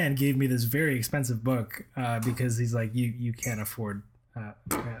nice man gave me this very expensive book because he's like, you can't afford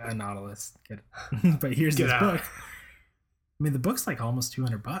a Nautilus, but here's this book. I mean, the book's like almost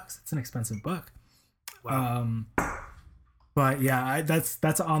 $200. It's an expensive book. Wow. But yeah,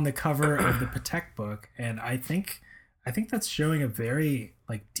 that's on the cover of the Patek book, and I think that's showing a very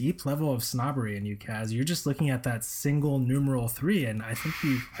like deep level of snobbery in you, Kaz. You're just looking at that single numeral 3, and I think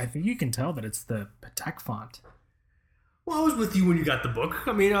you can tell that it's the Patek font. Well, I was with you when you got the book.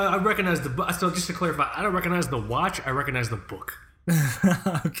 I mean, I recognize the book. So just to clarify, I don't recognize the watch. I recognize the book.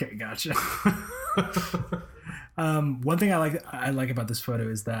 Okay, gotcha. One thing I like about this photo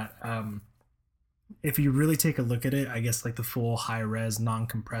is that if you really take a look at it, I guess like the full high-res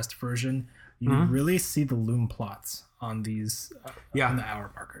non-compressed version, you really see the lume plots on these on the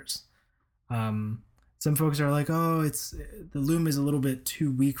hour markers. Some folks are like, oh, the lume is a little bit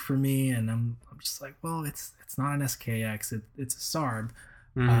too weak for me, and I'm just like, well, it's not an SKX, it's a SARB.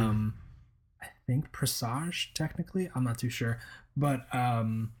 think Presage technically. I'm not too sure, but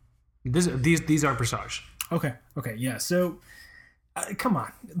These aren't Presage. okay, yeah. So come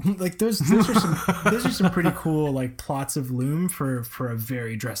on, like those are some pretty cool like plots of lume for a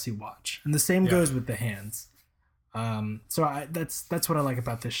very dressy watch, and the same goes with the hands. So that's what I like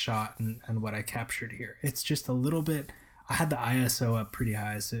about this shot and what I captured here. It's just a little bit. I had the ISO up pretty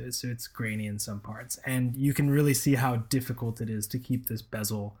high, so it's grainy in some parts, and you can really see how difficult it is to keep this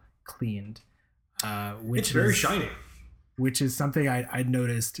bezel cleaned. It's very shiny. Which is something I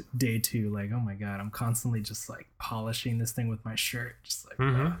noticed day 2. Like, oh my god, I'm constantly just like polishing this thing with my shirt, just like.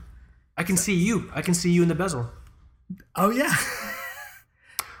 I can see you. I can see you in the bezel. Oh yeah.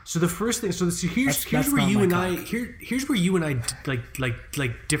 So the first thing, here's where you and I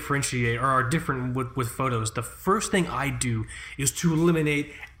like differentiate or are different with photos. The first thing I do is to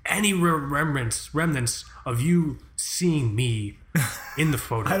eliminate any remnants of you seeing me in the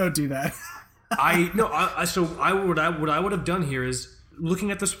photo. I don't do that. What I would have done here is looking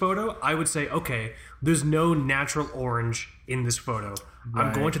at this photo, I would say, okay, there's no natural orange in this photo. Right.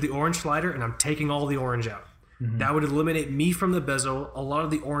 I'm going to the orange slider and I'm taking all the orange out. That would eliminate me from the bezel, a lot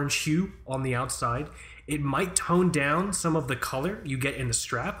of the orange hue on the outside. It might tone down some of the color you get in the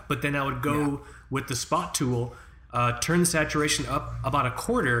strap, but then I would go with the spot tool, turn the saturation up about a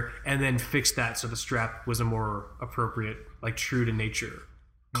quarter, and then fix that so the strap was a more appropriate, like true to nature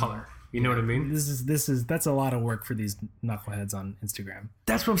color. You know what I mean? That's a lot of work for these knuckleheads on Instagram.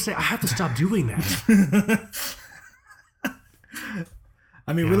 That's what I'm saying. I have to stop doing that.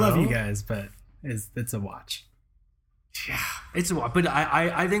 I mean, we love you guys, but it's a watch. Yeah, it's a watch. But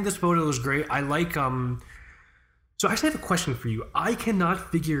I think this photo is great. I like So I actually have a question for you. I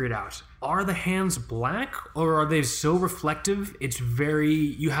cannot figure it out. Are the hands black or are they so reflective? It's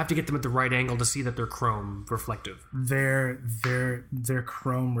you have to get them at the right angle to see that they're chrome reflective. They're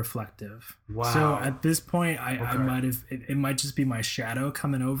chrome reflective. Wow. So at this point, I might have it might just be my shadow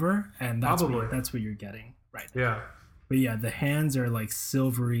coming over, and that's what you're getting right now. Yeah. But yeah, the hands are like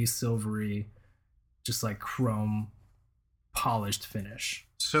silvery, just like chrome polished finish.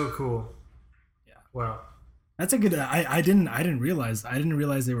 So cool. Yeah. Wow. That's a good. I didn't realize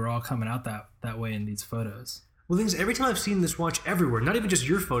they were all coming out that way in these photos. Well, things every time I've seen this watch everywhere, not even just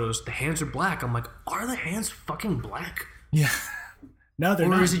your photos, the hands are black. I'm like, are the hands fucking black? Yeah. No, they're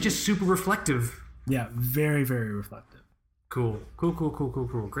not. Or is it just super reflective? Yeah, very, very reflective. Cool.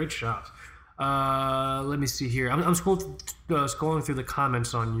 Great shot. Let me see here. I'm scrolling through the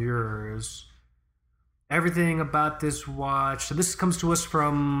comments on yours. Everything about this watch. So this comes to us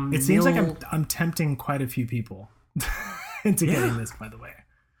from. It seems like I'm tempting quite a few people into getting this. By the way.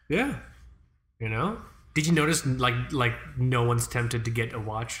 Yeah. You know, did you notice like no one's tempted to get a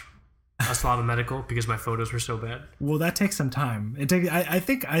watch, a Slava Medical, because my photos were so bad? Well, that takes some time. I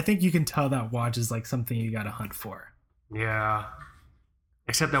think you can tell that watch is like something you got to hunt for. Yeah.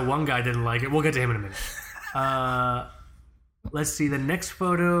 Except that one guy didn't like it. We'll get to him in a minute. Let's see. The next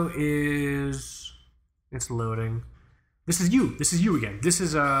photo is. It's loading. This is you. This is you again. This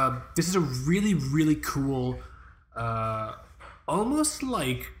is a really, really cool, almost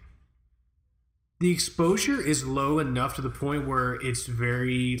like the exposure is low enough to the point where it's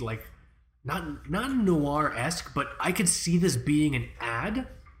very like not noir-esque, but I could see this being an ad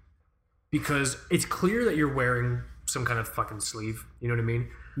because it's clear that you're wearing some kind of fucking sleeve. You know what I mean?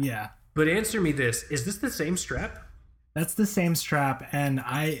 Yeah. But answer me this: is this the same strap? That's the same strap, and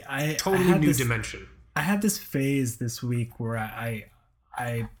I totally new dimension. I had this phase this week where I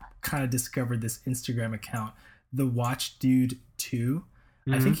kind of discovered this Instagram account, the Watch Dude 2.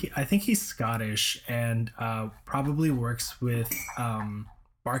 Mm-hmm. I think he's Scottish and probably works with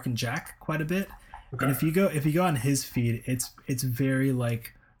Bark and Jack quite a bit. Okay. And if you go on his feed, it's very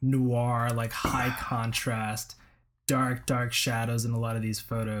like noir, like high contrast, dark shadows in a lot of these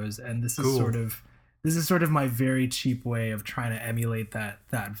photos, and this is sort of my very cheap way of trying to emulate that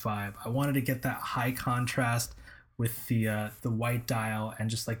vibe. I wanted to get that high contrast with the white dial and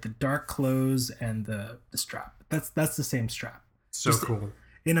just like the dark clothes and the strap. That's the same strap. So just cool.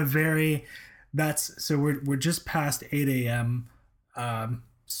 In a very we're just past 8 a.m.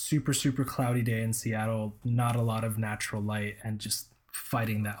 Super cloudy day in Seattle. Not a lot of natural light and just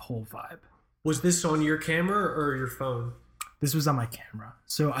fighting that whole vibe. Was this on your camera or your phone? This was on my camera.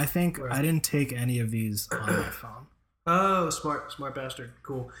 So I think I didn't take any of these on my phone. Oh, smart bastard.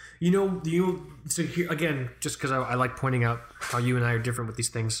 Cool. So here again, just because I like pointing out how you and I are different with these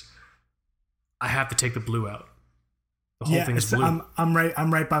things, I have to take the blue out. The whole thing is blue. I'm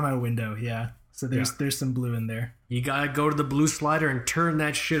right by my window, yeah. So there's some blue in there. You gotta go to the blue slider and turn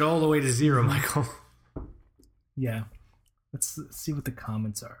that shit all the way to 0, Michael. Yeah. Let's see what the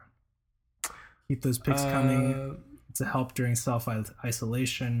comments are. Keep those pics coming. It's a help during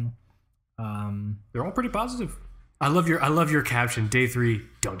self-isolation. They're all pretty positive. I love your caption. Day 3,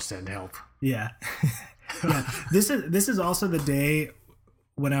 don't send help. Yeah. Yeah. This is also the day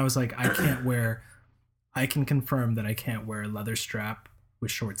when I was like, I can confirm that I can't wear a leather strap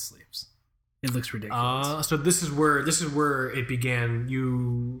with short sleeves. It looks ridiculous. So this is where it began,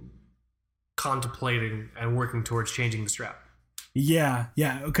 you contemplating and working towards changing the strap. Yeah,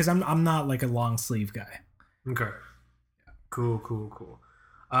 because I'm not like a long sleeve guy. Okay. Cool.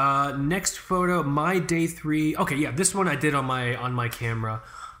 Next photo, my day 3. Okay, yeah, this one I did on my camera.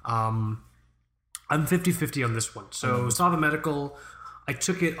 I'm 50-50 on this one. So Slava Medical, I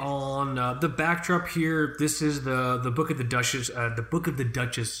took it on the backdrop here. This is the Book of the Duchess. The Book of the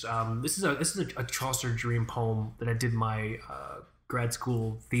Duchess. This is a Chaucer dream poem that I did my grad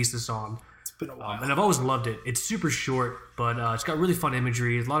school thesis on. It's been a while. And I've always loved it. It's super short, but it's got really fun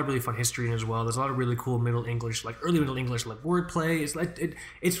imagery. There's a lot of really fun history in it as well. There's a lot of really cool Middle English, like early Middle English, like wordplay. It's like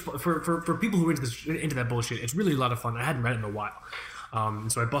it's for people who are into that bullshit. It's really a lot of fun. I hadn't read it in a while,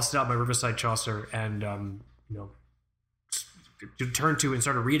 so I busted out my Riverside Chaucer and turned to and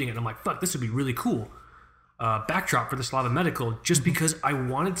started reading it. And I'm like, fuck, this would be really cool. Backdrop for the Slava Medical, just because I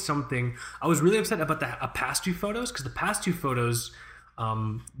wanted something. I was really upset about the past 2 photos, because the past 2 photos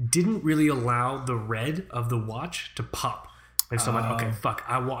didn't really allow the red of the watch to pop. And so I'm like, okay, fuck,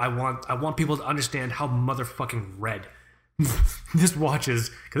 I want people to understand how motherfucking red this watch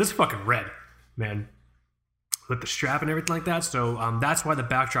is, because it's fucking red, man, with the strap and everything like that. So that's why the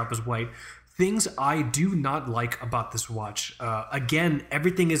backdrop is white. Things I do not like about this watch. Again,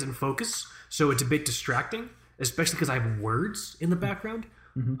 everything is in focus, so it's a bit distracting, especially because I have words in the background.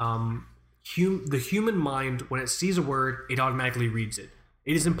 The human mind, when it sees a word, it automatically reads it.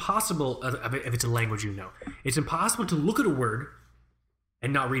 It is impossible, if it's a language you know, it's impossible to look at a word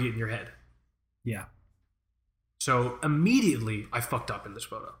and not read it in your head. Yeah. So immediately I fucked up in this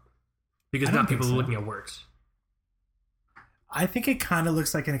photo, because now people are looking at words. I think it kind of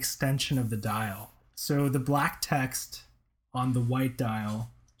looks like an extension of the dial. So the black text on the white dial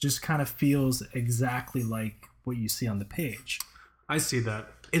just kind of feels exactly like what you see on the page. I see that.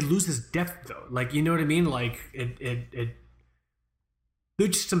 It loses depth though. Like, you know what I mean? Like it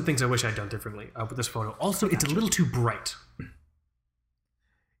there's just some things I wish I'd done differently with this photo. Also, it's a little too bright.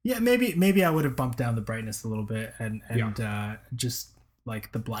 Yeah, maybe I would have bumped down the brightness a little bit and just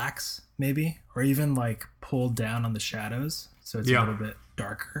like the blacks maybe, or even like pulled down on the shadows so it's a little bit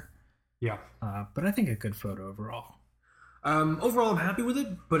darker. Yeah. But I think a good photo overall. Overall, I'm happy with it,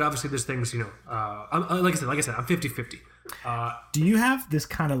 but obviously there's things, like I said, I'm 50-50. Do you have this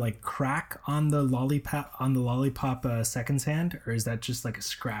kind of like crack on the lollipop seconds hand, or is that just like a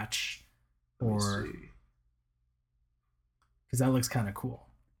scratch? Or because that looks kind of cool.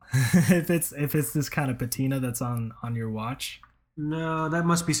 if it's this kind of patina that's on your watch. No, that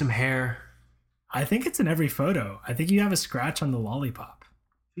must be some hair. I think it's in every photo. I think you have a scratch on the lollipop.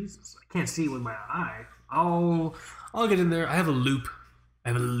 Jesus, I can't see it with my eye. I'll get in there. I have a loop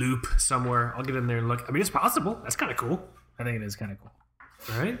somewhere. I'll get in there and look. I mean, it's possible. That's kind of cool. I think it is kind of cool.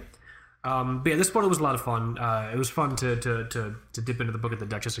 All right. But yeah, this photo was a lot of fun. It was fun to dip into the Book of the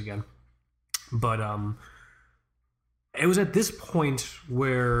Duchess again. But it was at this point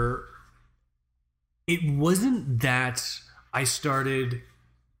where it wasn't that I started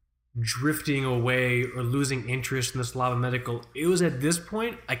drifting away or losing interest in the Slava Medical. It was at this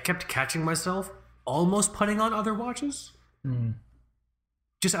point I kept catching myself almost putting on other watches,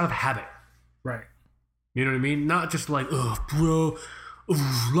 just out of habit. Right. You know what I mean? Not just like, oh, bro,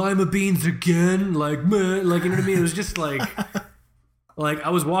 lima beans again. Like, man, like, you know what I mean? It was just like, like I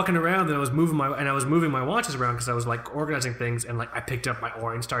was walking around and I was moving my watches around because I was like organizing things, and like I picked up my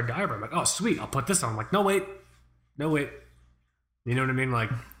Orient Star diver. I'm like, oh sweet, I'll put this on. I'm like, no wait. You know what I mean?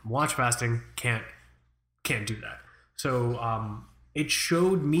 Like, watch fasting, can't do that. So it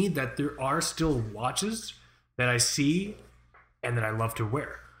showed me that there are still watches that I see and that I love to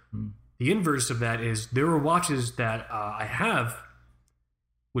wear. The inverse of that is there are watches that I have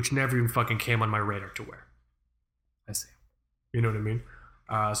which never even fucking came on my radar to wear. I see. You know what I mean?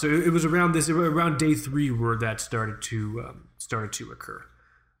 So it was around day 3 where that started to occur.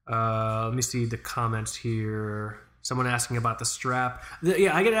 Let me see the comments here. Someone asking about the strap.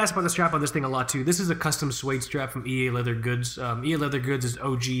 Yeah, I get asked about the strap on this thing a lot too. This is a custom suede strap from EA Leather Goods. EA Leather Goods is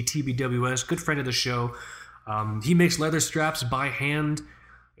OG TBWS, good friend of the show. He makes leather straps by hand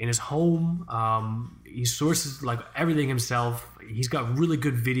in his home. He sources like everything himself. He's got really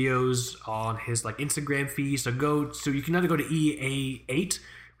good videos on his like Instagram feed. So you can either go to EA8,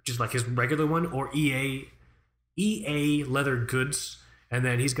 which is like his regular one, or EA Leather Goods, and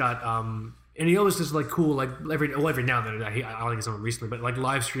then he's got And he always does like cool, like every now and then. I don't think it's something recently, but like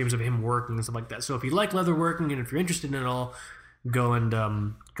live streams of him working and stuff like that. So if you like leather working and if you're interested in it all, go and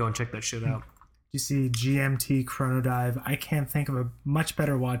check that shit out. You see GMT Chronodive. I can't think of a much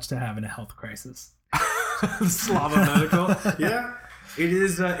better watch to have in a health crisis. Slava Medical. Yeah. It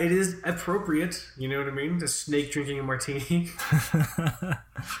is appropriate, you know what I mean? The snake drinking a martini.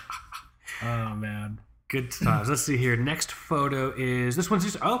 Oh man. Good times. Let's see here. Next photo is this one's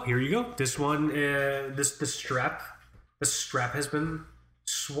just here you go. This one the strap has been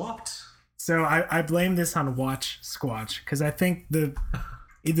swapped. So I blame this on Watch Squatch because I think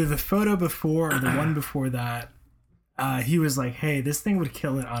either the photo before or the one before that, he was like, hey, this thing would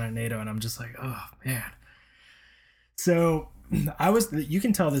kill it on a NATO, and I'm just like, oh man. So you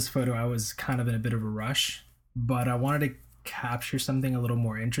can tell this photo I was kind of in a bit of a rush, but I wanted to capture something a little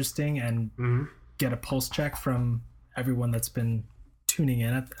more interesting and get a pulse check from everyone that's been tuning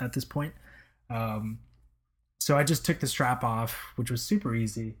in at this point. So I just took the strap off, which was super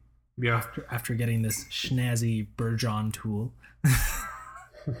easy. Yeah. After getting this snazzy Burjon tool.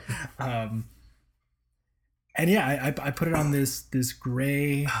 And yeah, I put it on this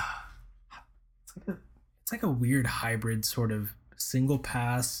gray. It's like a weird hybrid sort of single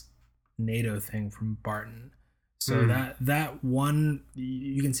pass NATO thing from Barton. So that one,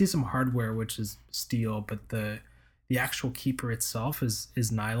 you can see some hardware, which is steel, but the actual keeper itself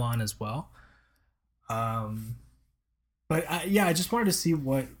is nylon as well. But I just wanted to see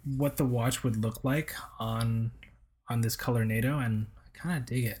what the watch would look like on this color NATO, and I kind of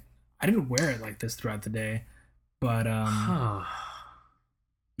dig it. I didn't wear it like this throughout the day, but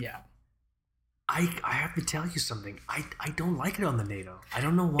yeah. I have to tell you something. I don't like it on the NATO. I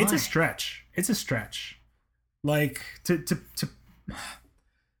don't know why. It's a stretch. Like to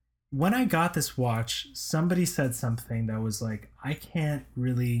when I got this watch, somebody said something that was like, I can't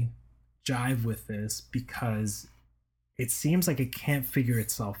really jive with this because it seems like it can't figure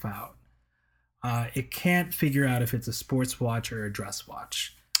itself out. It can't figure out if it's a sports watch or a dress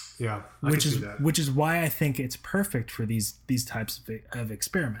watch. Yeah, which is why I think it's perfect for these types of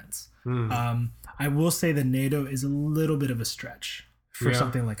experiments. I will say the NATO is a little bit of a stretch for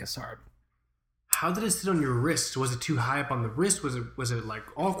something like a SARB. How did it sit on your wrist? Was it too high up on the wrist? Was it like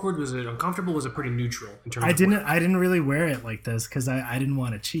awkward? Was it uncomfortable? Was it pretty neutral in terms? I didn't really wear it like this because I didn't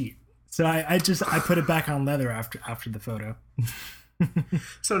want to cheat. So I put it back on leather after the photo.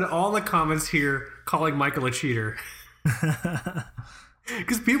 So to all the comments here calling Michael a cheater,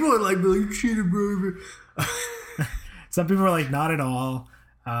 because people are like, "You cheated, bro." Some people are like, "Not at all."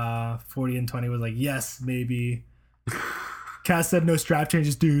 40 and 20 was like, "Yes, maybe." Cass said, "No strap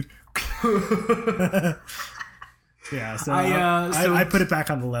changes, dude." Yeah, so I put it back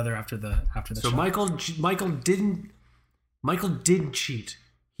on the leather after the So shot. Michael did cheat.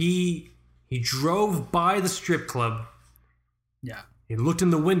 He drove by the strip club. Yeah. He looked in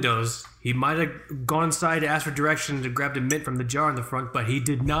the windows. He might have gone inside to ask for directions and grabbed a mint from the jar in the front, but he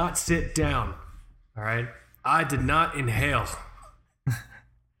did not sit down. All right? I did not inhale.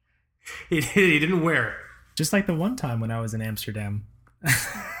 He didn't wear it. Just like the one time when I was in Amsterdam.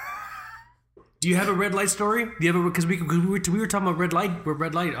 Do you have a red light story? Do you have because we were talking about red light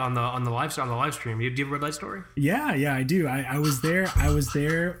on the live stream. Do you have a red light story? Yeah, I do. I was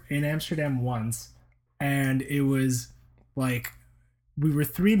there in Amsterdam once, and it was like we were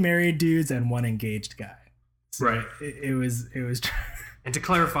 3 married dudes and 1 engaged guy. So right. It was. And to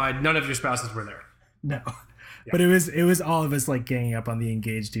clarify, none of your spouses were there. No, yeah. But it was all of us like ganging up on the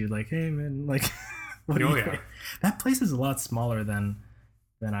engaged dude. Like, hey man, like, what do you think? That place is a lot smaller than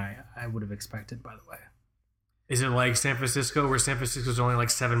I would have expected, by the way. Is it like San Francisco, where San Francisco is only like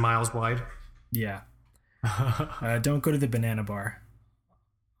 7 miles wide? Yeah. Don't go to the Banana Bar.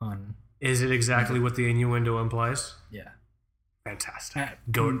 Is it exactly what the innuendo implies? Yeah. Fantastic.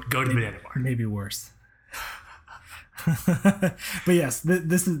 Go to the Banana Bar. Maybe worse. But yes,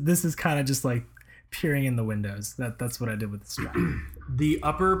 this is kind of just like peering in the windows. That's what I did with the strap. The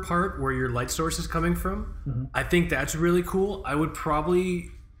upper part where your light source is coming from, I think that's really cool. I would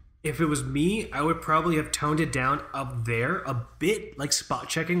probably, if it was me, I would probably have toned it down up there a bit, like spot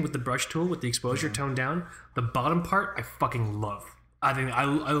checking with the brush tool with the exposure toned down. The bottom part, I fucking love. I think I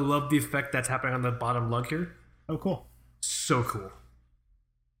love the effect that's happening on the bottom lug here. Oh, cool. So cool.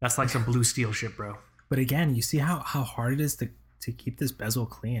 That's like some blue steel shit, bro. But again, you see how hard it is to keep this bezel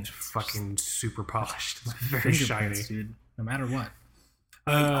clean. It's fucking super polished. It's very shiny, dude. No matter what.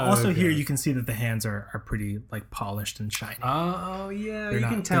 Also, here you can see that the hands are pretty like polished and shiny. Oh yeah, you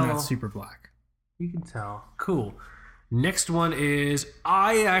can tell. They're not super black. You can tell. Cool. Next one is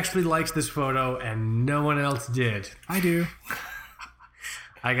I actually liked this photo and no one else did. I do.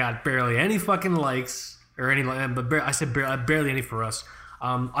 I got barely any fucking likes or any. I said barely any for us.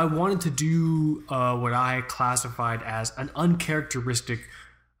 I wanted to do what I classified as an uncharacteristic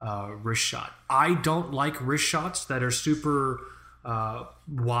wrist shot. I don't like wrist shots that are super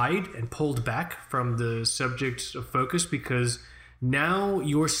wide and pulled back from the subject of focus, because now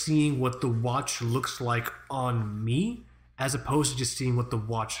you're seeing what the watch looks like on me as opposed to just seeing what the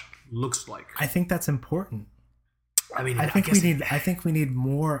watch looks like. I think that's important. I mean, I think we need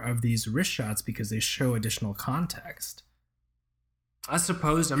more of these wrist shots because they show additional context. I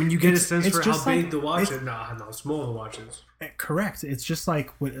suppose. I mean, you get a sense for how big like, the watch is. No, how small the watch is. Correct. It's just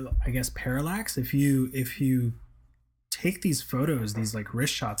like what I guess parallax. If you take these photos, these like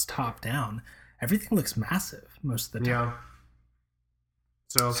wrist shots top down, everything looks massive most of the time.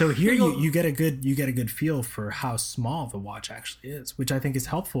 Yeah. So here you get a good feel for how small the watch actually is, which I think is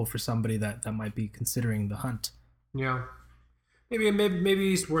helpful for somebody that might be considering the hunt. Yeah.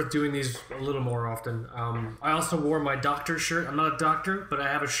 Maybe it's worth doing these a little more often. I also wore my doctor shirt. I'm not a doctor, but I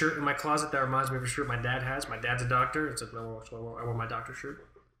have a shirt in my closet that reminds me of a shirt my dad has. My dad's a doctor, so I wore my doctor shirt.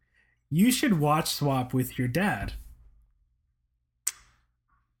 You should watch swap with your dad.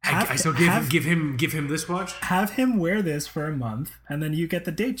 Give him this watch. Have him wear this for a month, and then you get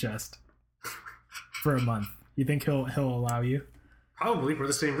the Datejust for a month. You think he'll allow you? Probably. We're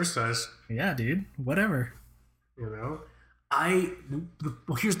the same wrist size. Yeah, dude. Whatever. You know.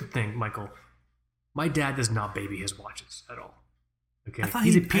 Well, here's the thing, Michael. My dad does not baby his watches at all. Okay, I thought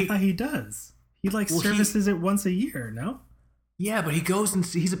he does. He services it once a year. No. Yeah, but he goes and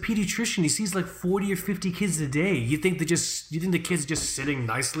he's a pediatrician. He sees like 40 or 50 kids a day. You think the kids are just sitting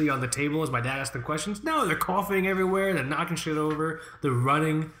nicely on the table as my dad asks them questions? No, they're coughing everywhere. They're knocking shit over. They're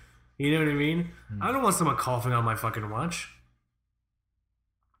running. You know what I mean? I don't want someone coughing on my fucking watch.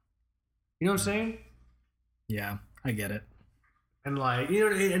 You know what I'm saying? Yeah, I get it. And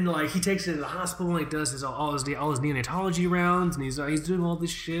he takes it to the hospital and he does all his neonatology rounds, and he's doing all this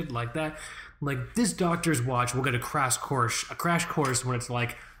shit like that. Like, this doctor's watch will get a crash course when it's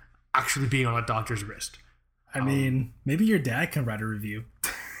like actually being on a doctor's wrist. I mean, maybe your dad can write a review.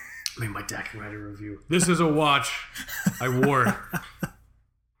 My dad can write a review. This is a watch I wore.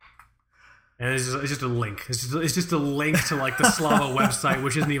 And it's just a link. It's just a link to like the Slava website,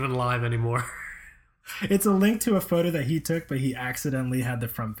 which isn't even live anymore. It's a link to a photo that he took, but he accidentally had the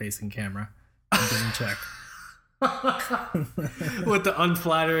front-facing camera and didn't check. With the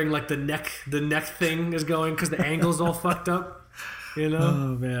unflattering, like the neck thing is going because the angle's all fucked up. You know?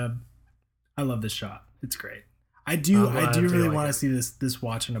 Oh man, I love this shot. It's great. I do really want to see this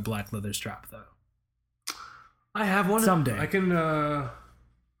watch in a black leather strap though. I have one someday.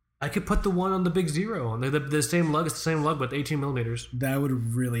 I could put the one on the Big Zero. The same lug. It's the same lug, but 18 millimeters. That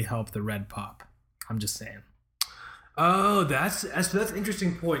would really help the red pop. I'm just saying. Oh, that's an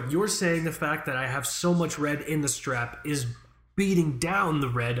interesting point. You're saying the fact that I have so much red in the strap is beating down the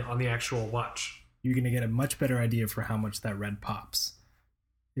red on the actual watch. You're going to get a much better idea for how much that red pops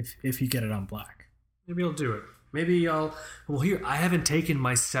if you get it on black. Maybe I'll do it. I haven't taken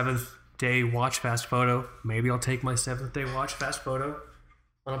my 7th day watch fast photo. Maybe I'll take my 7th day watch fast photo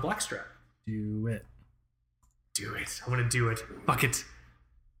on a black strap. Do it. I'm going to do it. Fuck it.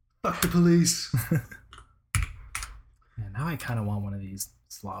 Fuck the police. Yeah, now I kind of want one of these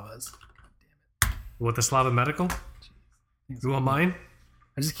Slavas. Damn it. What, the Slava Medical? You want mine?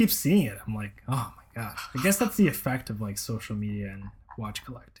 I just keep seeing it. I'm like, oh my gosh. I guess that's the effect of like social media and watch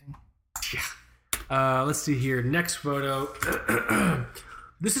collecting. Yeah. Let's see here. Next photo.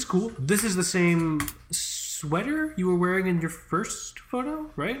 This is cool. This is the same sweater you were wearing in your first photo,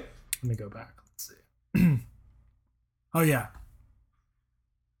 right? Let me go back. Let's see. Oh yeah.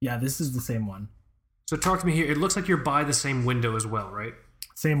 Yeah, this is the same one. So talk to me here. It looks like you're by the same window as well, right?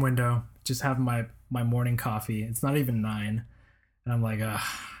 Same window. Just have my morning coffee. It's not even 9. And I'm like,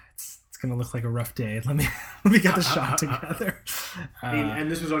 it's going to look like a rough day. Let me get the shot together.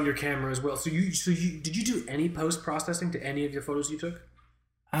 And this was on your camera as well. So did you do any post-processing to any of your photos you took?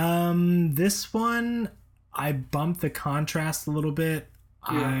 This one, I bumped the contrast a little bit.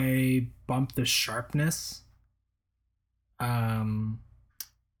 Yeah. I bumped the sharpness.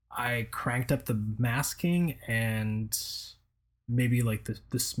 I cranked up the masking and maybe like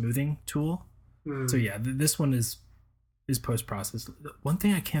the smoothing tool. So yeah, this one is post-processed. One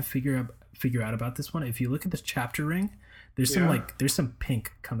thing I can't figure out about this one, if you look at this chapter ring, there's some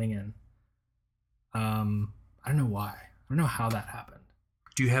pink coming in. I don't know why. I don't know how that happened.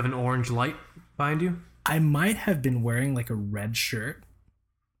 Do you have an orange light behind you? I might have been wearing like a red shirt.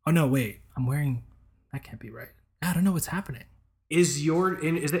 Oh no, wait. That can't be right. I don't know what's happening. Is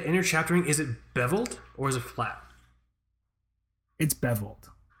the inner chapter ring, is it beveled or is it flat? It's beveled.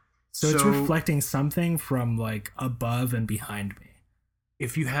 So it's reflecting something from like above and behind me.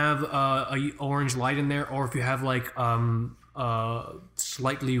 If you have a orange light in there, or if you have like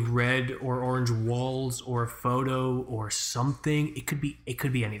slightly red or orange walls, or a photo or something, it could be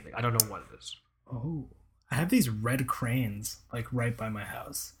anything. I don't know what it is. Oh, I have these red cranes like right by my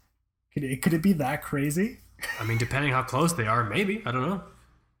house. Could it be that crazy? I mean, depending how close they are, maybe. I don't know.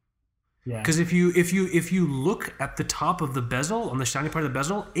 Yeah. Because if you look at the top of the bezel, on the shiny part of the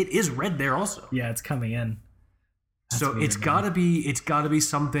bezel, it is red there also. Yeah, it's coming in. That's so weird, it's gotta be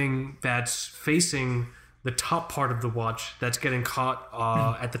something that's facing the top part of the watch that's getting caught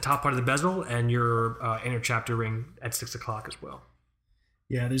at the top part of the bezel and your inner chapter ring at 6 o'clock as well.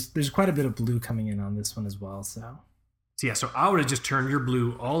 Yeah, there's quite a bit of blue coming in on this one as well. So yeah, so I would have just turned your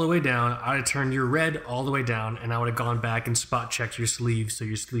blue all the way down. I would have turned your red all the way down, and I would have gone back and spot checked your sleeve, so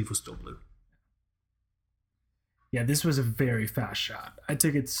your sleeve was still blue. Yeah, this was a very fast shot. I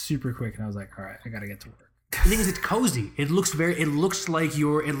took it super quick, and I was like, all right, I gotta get to work. The thing is, it's cozy. This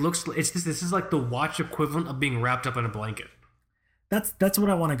is like the watch equivalent of being wrapped up in a blanket. That's what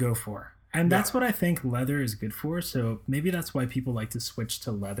I want to go for. And that's what I think leather is good for. So maybe that's why people like to switch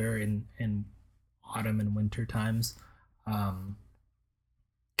to leather in autumn and winter times.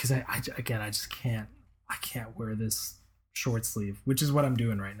 Because I just can't wear this short sleeve, which is what I'm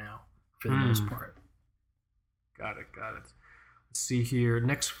doing right now for the most part. Got it. Let's see here.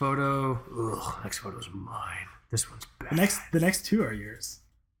 Next photo. Ugh, next photo is mine. This one's bad. The next two are yours.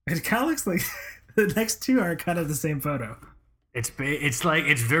 It kind of looks like the next two are kind of the same photo.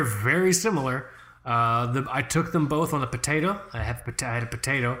 They're very similar. I took them both on a potato. I had a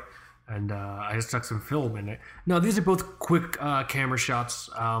potato, and I just stuck some film in it. No, these are both quick camera shots.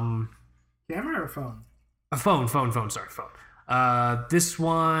 Camera or phone? A phone. Sorry, phone. This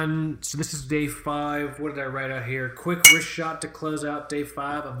one. So this is day 5. What did I write out here? Quick wrist shot to close out day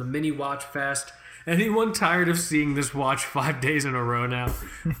 5 of the mini watch fest. Anyone tired of seeing this watch 5 days in a row now?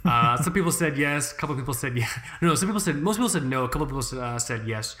 Some people said yes. A couple people said yeah. No, most people said no. A couple people said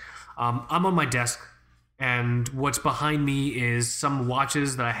yes. I'm on my desk, and what's behind me is some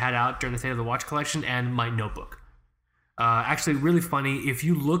watches that I had out during the State of the Watch collection and my notebook. Actually, really funny. If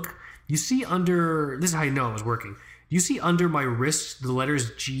you look, you see under. This is how you know it was working. You see under my wrist the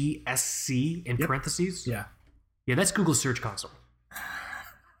letters GSC in parentheses. Yeah. Yeah, that's Google Search Console.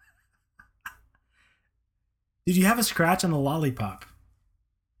 Did you have a scratch on the lollipop?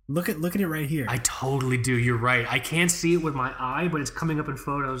 Look at it right here. I totally do. You're right. I can't see it with my eye, but it's coming up in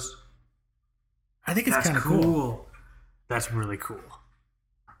photos. I think it's kind of cool. That's really cool.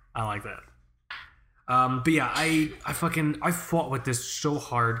 I like that. But yeah, I fought with this so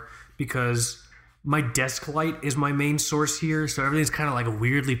hard because my desk light is my main source here, so everything's kind of like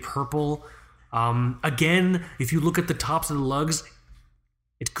weirdly purple. Again, if you look at the tops of the lugs,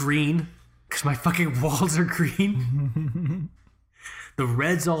 it's green. Because my fucking walls are green. The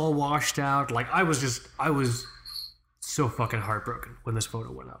red's all washed out. Like, I was so fucking heartbroken when this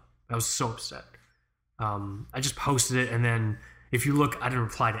photo went up. I was so upset. I just posted it, and then, if you look, I didn't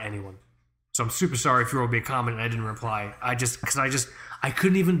reply to anyone. So I'm super sorry if you wrote me a comment and I didn't reply. I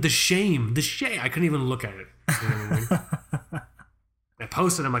couldn't even, the shame, I couldn't even look at it. You know what I mean? I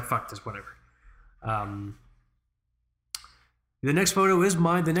posted, I'm like, fuck this, whatever. The next photo is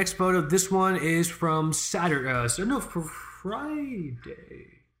mine. The next photo, this one is from Saturday. For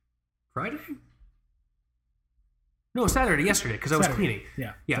Friday. Friday? No, Saturday, yesterday, because I was cleaning.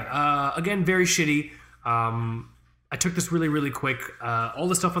 Yeah. Again, very shitty. I took this really, really quick. All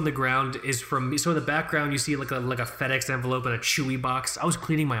the stuff on the ground is from me. So in the background, you see like a FedEx envelope and a Chewy box. I was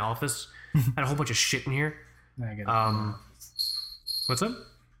cleaning my office. I had a whole bunch of shit in here. I get it. What's up?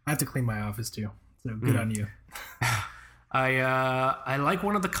 I have to clean my office too. So good on you. I like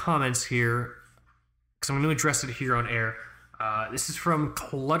one of the comments here because I'm going to address it here on air. This is from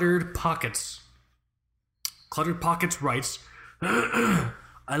Cluttered Pockets. Cluttered Pockets writes, I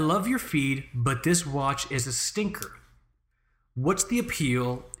love your feed, but this watch is a stinker. What's the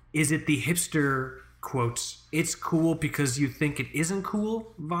appeal? Is it the hipster quotes? It's cool because you think it isn't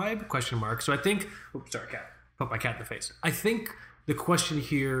cool vibe? Question mark. So I think, oops, sorry, cat. Put my cat in the face. I think the question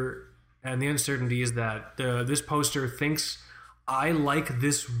here and the uncertainty is that this poster thinks I like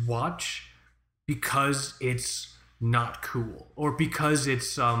this watch because it's not cool, or because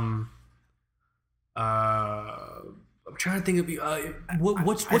it's I'm trying to think of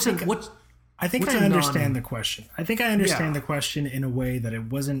what's I think I understand the question. I think I understand the question in a way that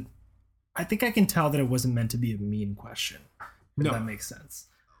it wasn't. I think I can tell that it wasn't meant to be a mean question. If that makes sense.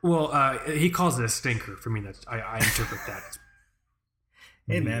 Well, he calls it a stinker. For me, that's I interpret that as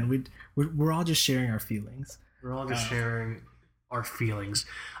hey man, we're all just sharing our feelings. We're all just sharing our feelings.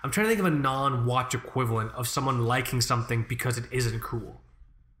 I'm trying to think of a non-watch equivalent of someone liking something because it isn't cool.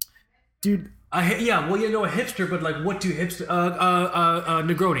 Dude, A hipster, but like, what do hipster?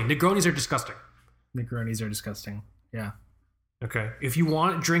 Negroni. Negronis are disgusting. Negronis are disgusting. Yeah. Okay. If you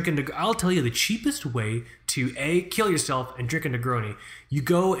want drink a Negroni, I'll tell you the cheapest way to kill yourself and drink a Negroni. You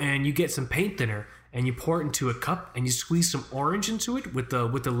go and you get some paint thinner and you pour it into a cup and you squeeze some orange into it with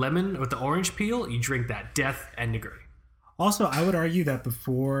the lemon, with the orange peel. You drink that. Death and Negroni. Also, I would argue that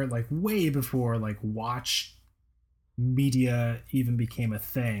before, like way before, like watch media even became a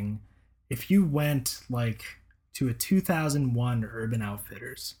thing, if you went like to a 2001 Urban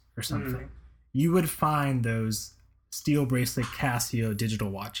Outfitters or something, you would find those steel bracelet Casio digital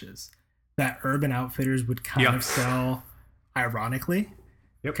watches that Urban Outfitters would kind of sell ironically.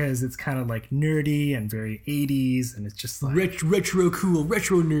 Because it's kind of like nerdy and very 80s, and it's just like retro cool,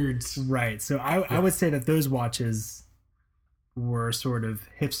 retro nerds. Right. So I would say that those watches were sort of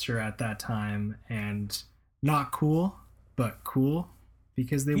hipster at that time and not cool, but cool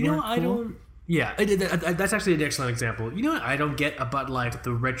because they weren't cool. Yeah, that's actually an excellent example. You know what I don't get about like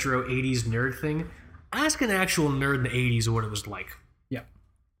the retro 80s nerd thing? Ask an actual nerd in the 80s what it was like. Yeah.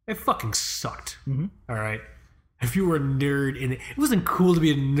 It fucking sucked. Mm-hmm. All right. If you were a nerd it wasn't cool to be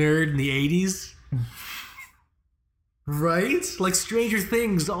a nerd in the 80s. Right? Like Stranger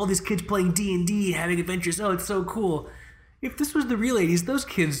Things, all these kids playing D&D, having adventures. Oh, it's so cool. If this was the real 80s, those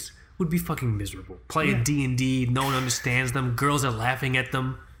kids would be fucking miserable. Playing D&D, no one understands them, girls are laughing at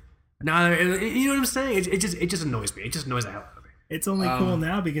them. Now, you know what I'm saying? It just annoys me. It just annoys the hell out of me. It's only cool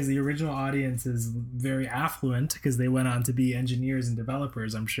now because the original audience is very affluent because they went on to be engineers and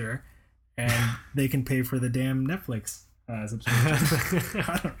developers, I'm sure. And they can pay for the damn Netflix subscription.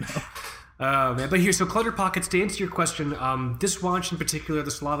 I don't know. Man, but here, so Cluttered Pockets, to answer your question, this watch in particular, the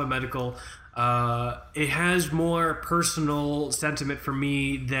Slava Medical, it has more personal sentiment for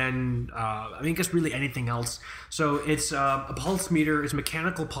me than, I guess really anything else. So it's a pulse meter, it's a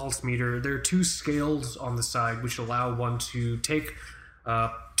mechanical pulse meter. There are two scales on the side which allow one to take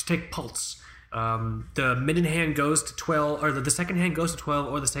pulse. The minute hand goes to 12, or the second hand goes to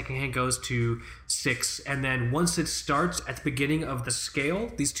 12, or the second hand goes to 6. And then once it starts at the beginning of the scale,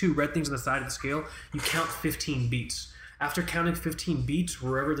 these two red things on the side of the scale, you count 15 beats. After counting 15 beats,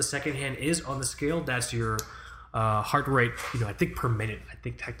 wherever the second hand is on the scale, that's your heart rate. I think per minute. I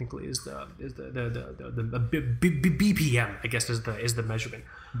think technically is the BPM. I guess is the measurement.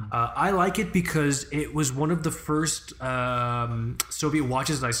 I like it because it was one of the first Soviet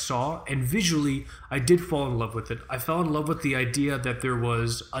watches I saw, and visually I did fall in love with it. I fell in love with the idea that there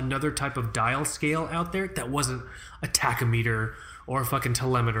was another type of dial scale out there that wasn't a tachometer or a fucking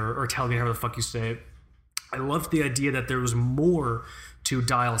telemeter or telling me however the fuck you say it. I loved the idea that there was more to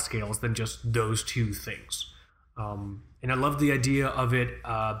dial scales than just those two things. And I love the idea of it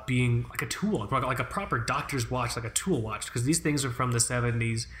being like a tool, like a proper doctor's watch, like a tool watch, because these things are from the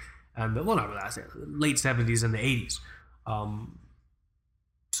 70s and late 70s and the 80s.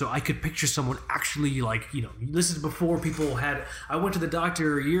 So I could picture someone actually this is before people had, I went to the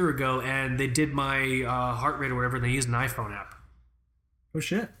doctor a year ago and they did my heart rate or whatever, and they used an iPhone app. Oh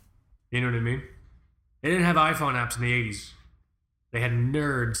shit. You know what I mean? They didn't have iPhone apps in the 80s. They had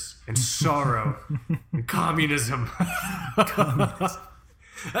nerds and sorrow and communism.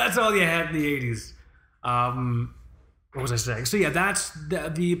 That's all you had in the 80s. What was I saying? So yeah, that's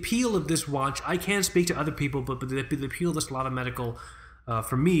the appeal of this watch. I can't speak to other people, but the appeal of this Slava Medical,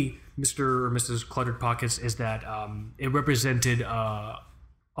 for me, Mr. or Mrs. Cluttered Pockets, is that it represented a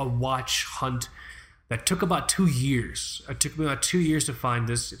watch hunt that took about 2 years. It took me about 2 years to find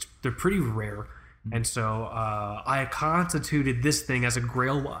this. They're pretty rare. And so I constituted this thing as a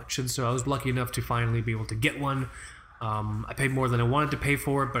grail watch. And so I was lucky enough to finally be able to get one. I paid more than I wanted to pay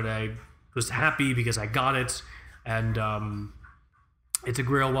for it, but I was happy because I got it. And it's a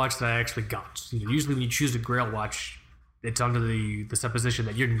grail watch that I actually got. Usually when you choose a grail watch, it's under the supposition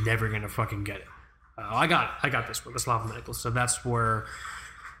that you're never going to fucking get it. I got this one, the Slava Medical. So that's where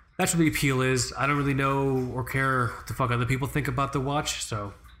the appeal is. I don't really know or care what the fuck other people think about the watch,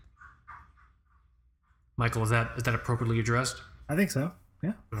 so... Michael, is that appropriately addressed? I think so.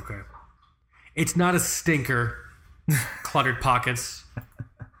 Yeah. Okay. It's not a stinker. Cluttered Pockets.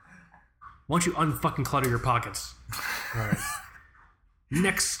 Why don't you unfucking clutter your pockets? All right.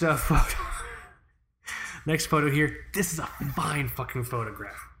 Next photo. Next photo here. This is a fine fucking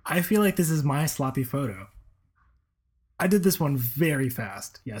photograph. I feel like this is my sloppy photo. I did this one very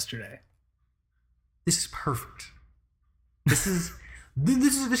fast yesterday. This is perfect. This is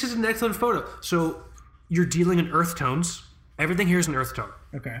an excellent photo. So you're dealing in earth tones. Everything here is an earth tone.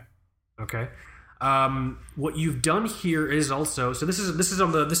 Okay. What you've done here is also, so this is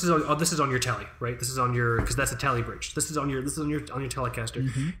on your telly, right? This is on your, because that's a telly bridge. This is on your Telecaster.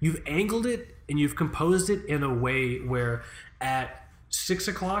 Mm-hmm. You've angled it and you've composed it in a way where at 6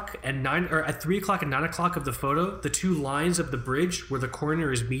 o'clock and 9, or at 3 o'clock and 9 o'clock of the photo, the two lines of the bridge where the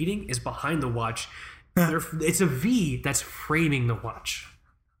corner is meeting is behind the watch. It's a V that's framing the watch.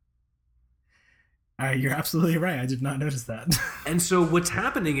 You're absolutely right. I did not notice that. And so what's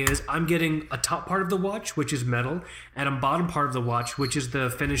happening is I'm getting a top part of the watch, which is metal, and a bottom part of the watch, which is the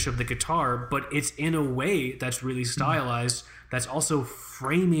finish of the guitar, but it's in a way that's really stylized, that's also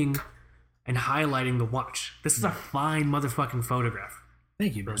framing and highlighting the watch. This is a fine motherfucking photograph.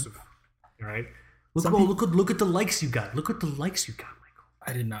 Thank you, man. All right. Look at the likes you got. Look at the likes you got,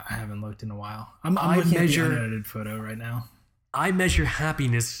 Michael. I haven't looked in a while. I'm looking at the unedited photo right now. I measure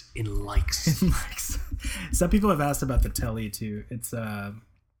happiness in likes. Some people have asked about the telly too. It's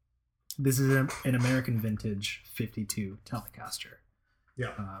this is an American vintage 52 Telecaster.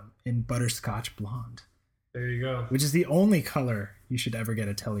 Yeah. In butterscotch blonde. There you go. Which is the only color you should ever get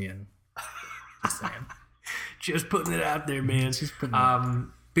a telly in. Just saying. Just putting it out there, man. Just putting it out.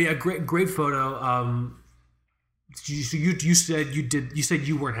 But yeah, great photo. So you said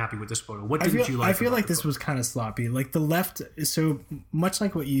you weren't happy with this photo. What didn't you like? I feel like this was kind of sloppy. Like the left, so much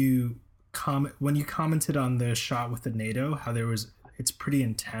like what you when you commented on the shot with the NATO, how it's pretty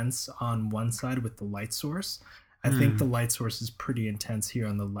intense on one side with the light source. I think the light source is pretty intense here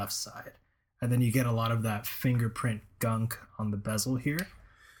on the left side, and then you get a lot of that fingerprint gunk on the bezel here.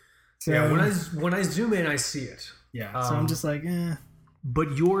 So, yeah, when I zoom in, I see it. Yeah, so I'm just like, eh.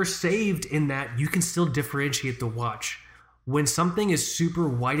 But you're saved in that you can still differentiate the watch. When something is super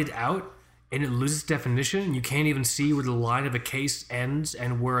whited out and it loses definition and you can't even see where the line of a case ends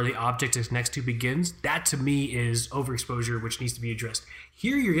and where the object is next to begins, that to me is overexposure, which needs to be addressed.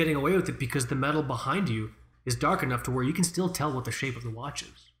 Here you're getting away with it because the metal behind you is dark enough to where you can still tell what the shape of the watch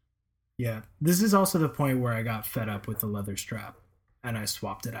is. Yeah, this is also the point where I got fed up with the leather strap and I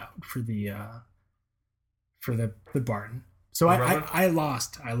swapped it out for the Barton. So I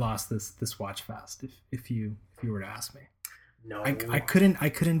lost this watch fast if you were to ask me. No, I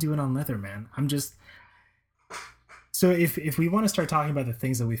couldn't do it on leather, man. I'm just, so if we want to start talking about the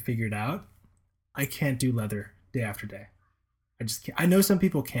things that we figured out, I can't do leather day after day. I just can't. I know some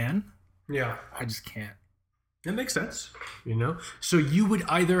people can. Yeah, I just can't. That makes sense. So you would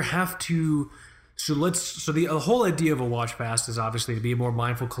either have to. So the whole idea of a watch fast is obviously to be a more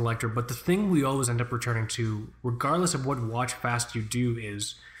mindful collector, but the thing we always end up returning to, regardless of what watch fast you do,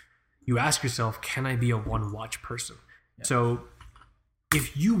 is you ask yourself, can I be a one watch person? Yeah. So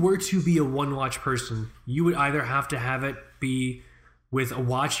if you were to be a one watch person, you would either have to have it be with a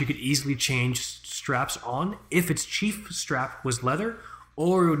watch you could easily change straps on, if its chief strap was leather,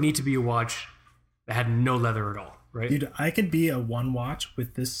 or it would need to be a watch that had no leather at all, right? Dude, I could be a one watch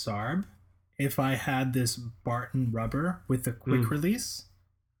with this Sarb if I had this Barton rubber with the quick release.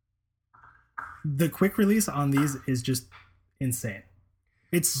 The quick release on these is just insane.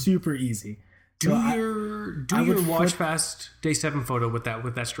 It's super easy. Do your watch fast day 7 photo with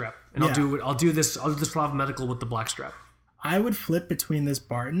that strap, and I'll do this Slav Medical with the black strap. I would flip between this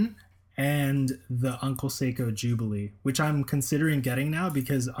Barton and the Uncle Seiko Jubilee, which I'm considering getting now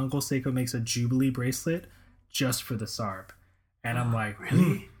because Uncle Seiko makes a Jubilee bracelet just for the Sarb, and I'm like,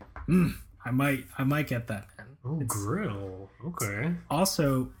 really? I might get that, man. Oh, grill. Okay.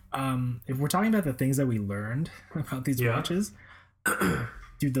 Also, if we're talking about the things that we learned about these watches,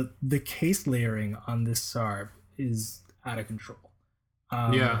 dude, the case layering on this Sarb is out of control.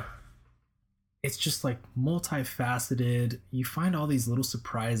 It's just like multifaceted. You find all these little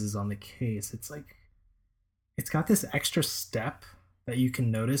surprises on the case. It's like, it's got this extra step that you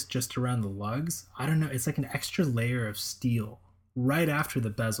can notice just around the lugs. I don't know. It's like an extra layer of steel right after the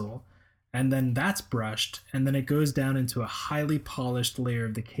bezel. And then that's brushed, and then it goes down into a highly polished layer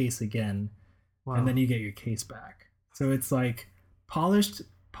of the case again. Wow. And then you get your case back. So it's like polished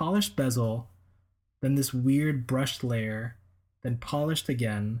bezel, then this weird brushed layer, then polished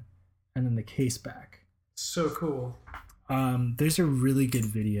again, and then the case back. So cool. There's a really good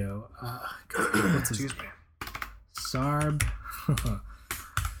video. What's his name? Sarb.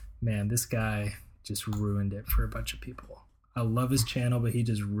 Man, this guy just ruined it for a bunch of people. I love his channel, but he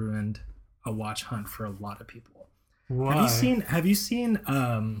just ruined a watch hunt for a lot of people. Why? Have you seen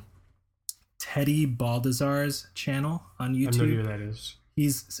Teddy Baldazar's channel on YouTube? I know who that is.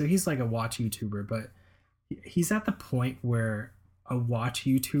 He's like a watch YouTuber, but he's at the point where a watch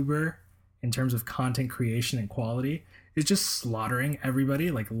YouTuber, in terms of content creation and quality, is just slaughtering everybody,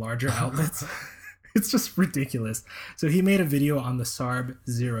 like larger outlets. It's just ridiculous. So he made a video on the Sarb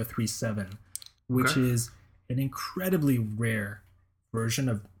 037, which Okay. is an incredibly rare version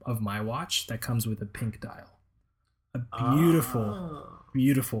of my watch that comes with a pink dial. A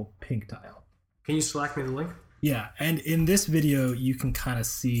beautiful pink dial. Can you Slack me the link? Yeah, and in this video, you can kind of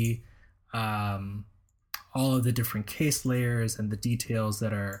see all of the different case layers and the details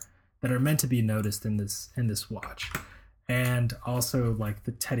that are meant to be noticed in this watch. And also like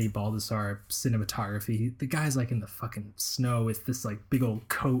the Teddy Baldessar cinematography. The guy's like in the fucking snow with this like big old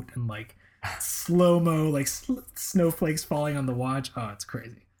coat and like slow-mo like snowflakes falling on the watch. Oh, it's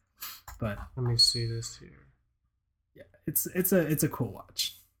crazy. But Let me see this here. yeah, it's a cool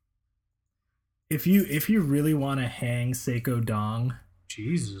watch. If you really want to hang Seiko Dong,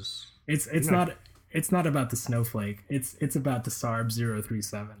 Jesus. it's not about the snowflake. It's about the Sarb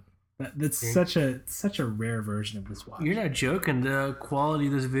 037. That's such a rare version of this watch. You're not joking. The quality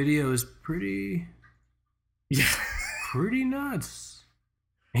of this video is pretty nuts.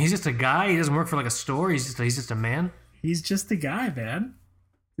 And he's just a guy. He doesn't work for like a store. He's just a man. He's just a guy, man.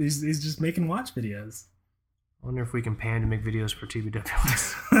 He's just making watch videos. I wonder if we can pay him to make videos for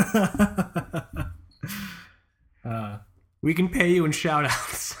TBWS. We can pay you in shout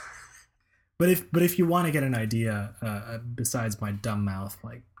outs. But if you want to get an idea, besides my dumb mouth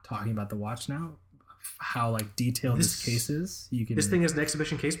like talking about the watch now, how like detailed this case is, you can. This thing is an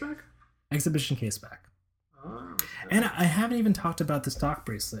exhibition case back? Exhibition case back. Oh, And I haven't even talked about the stock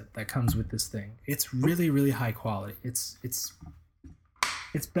bracelet that comes with this thing. It's really, really high quality. It's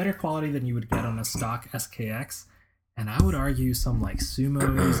better quality than you would get on a stock SKX, and I would argue some like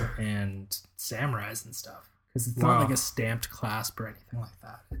Sumos and Samurais and stuff, because it's not like a stamped clasp or anything like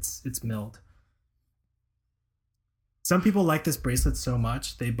that. It's milled. Some people like this bracelet so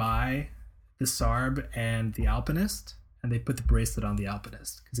much they buy the Sarb and the Alpinist, and they put the bracelet on the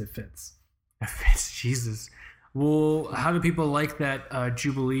Alpinist because it fits. Jesus. Well, how do people like that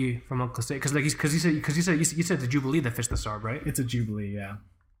Jubilee from Uncle State? Because you said the Jubilee that fits the Sarb, right? It's a Jubilee, yeah.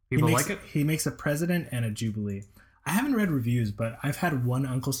 People he like it. He makes a President and a Jubilee. I haven't read reviews, but I've had one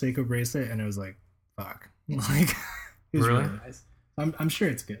Uncle Seiko bracelet, and it was like, fuck, like it was Really? really nice. I'm sure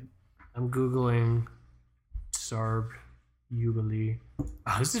it's good. I'm googling Sarb Jubilee.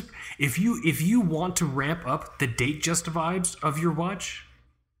 Oh, this is if you want to ramp up the date just vibes of your watch,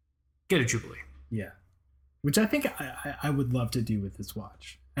 get a Jubilee. Yeah, which I think I would love to do with this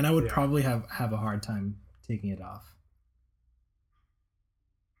watch, and I would probably have a hard time taking it off.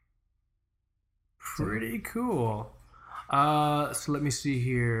 Pretty cool. So let me see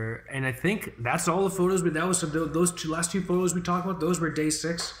here, and I think that's all the photos. But that was those last two photos we talked about. Those were day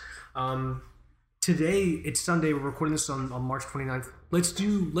 6. Today it's Sunday. We're recording this on March 29th. Let's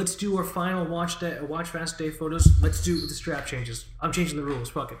do our final watch fast day photos. Let's do it with the strap changes. I'm changing the rules.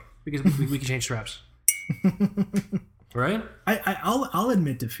 Fuck it, because we can change straps. Right? I'll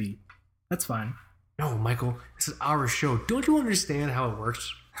admit defeat. That's fine. No, Michael, this is our show. Don't you understand how it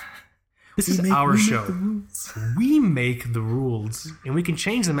works? This We is make- our we make show. the rules. We make the rules, and we can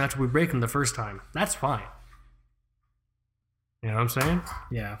change them after we break them the first time. That's fine. You know what I'm saying?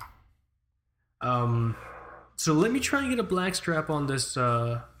 Yeah. So let me try and get a black strap on this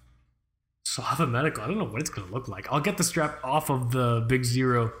Slava Medical. I don't know what it's gonna look like. I'll get the strap off of the Big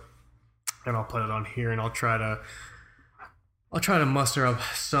Zero, and I'll put it on here, and I'll try to muster up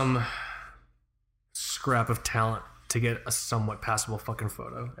some scrap of talent to get a somewhat passable fucking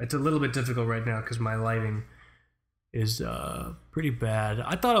photo. It's a little bit difficult right now because my lighting is pretty bad.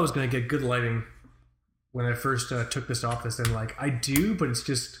 I thought I was gonna get good lighting when I first took this office, and like I do, but it's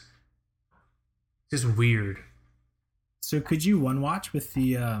just weird. So could you one watch with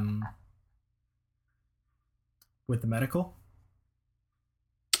the medical?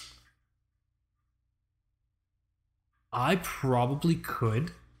 I probably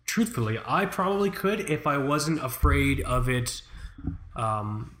could. Truthfully, I probably could if I wasn't afraid of it.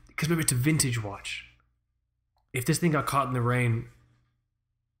 Because maybe it's a vintage watch. If this thing got caught in the rain,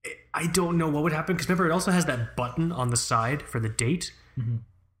 I don't know what would happen. Because remember, it also has that button on the side for the date,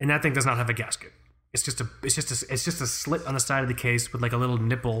 and that thing does not have a gasket. It's just a slit on the side of the case with like a little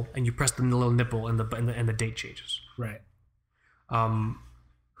nipple, and you press the little nipple, and the date changes. Right. Um,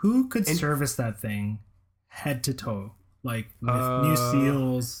 Who could service that thing head to toe, like with new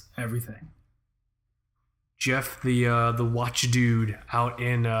seals, everything? Jeff, the watch dude out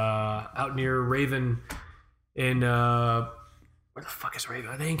near Raven, in where the fuck is Raven?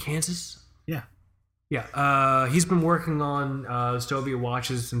 Are they in Kansas? Yeah. Yeah, he's been working on Soviet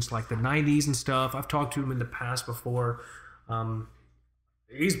watches since like the 90s and stuff. I've talked to him in the past before.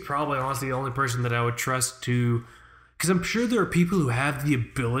 He's probably honestly the only person that I would trust to, because I'm sure there are people who have the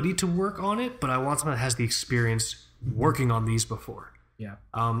ability to work on it, but I want someone that has the experience working on these before. Yeah.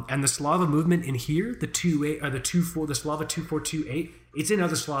 And the Slava movement in here, the 2.8 or the 2.4, the Slava 2.4.2.8, it's in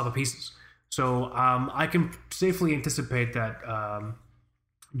other Slava pieces. So I can safely anticipate that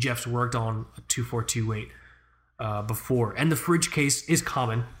Jeff's worked on a 2.4.2.8 before, and the fridge case is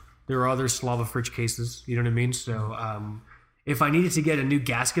common. There are other Slava fridge cases. You know what I mean? So if I needed to get a new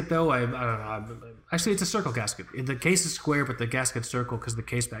gasket, though, I don't know. Actually, it's a circle gasket. The case is square, but the gasket's circle because the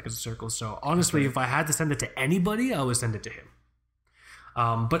case back is a circle. So honestly, if I had to send it to anybody, I would send it to him.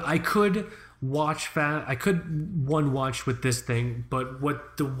 But I could I could one watch with this thing, but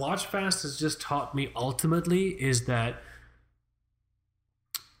what the watch fast has just taught me ultimately is that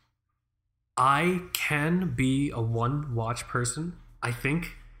I can be a one watch person. I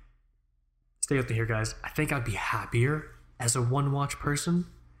think, stay with me here, guys. I think I'd be happier as a one watch person.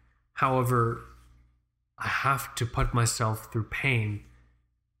 However, I have to put myself through pain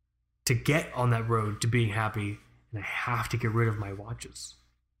to get on that road to being happy, and I have to get rid of my watches.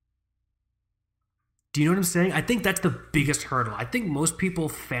 Do you know what I'm saying? I think that's the biggest hurdle. I think most people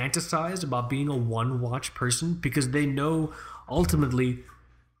fantasize about being a one watch person because they know ultimately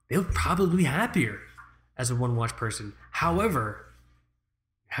they'll probably be happier as a one watch person. However,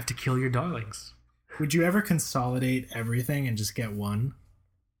 you have to kill your darlings. Would you ever consolidate everything and just get one?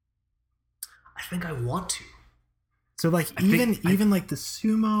 I think I want to. So like even like the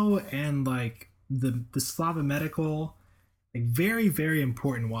Sumo and like the Slava Medical, like very, very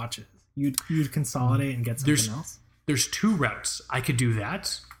important watches. You'd consolidate and get something else? There's two routes. I could do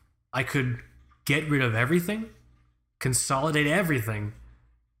that. I could get rid of everything, consolidate everything,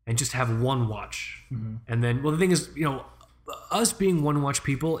 and just have one watch. Mm-hmm. And then, well, the thing is, you know, us being one watch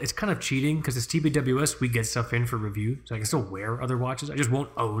people, it's kind of cheating because it's TBWS. We get stuff in for review, so I can still wear other watches. I just won't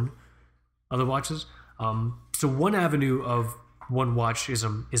own other watches. So one avenue of one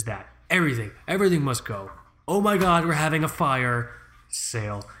watchism is that everything must go. Oh my God, we're having a fire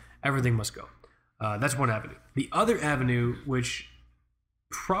sale. Everything must go. That's one avenue. The other avenue, which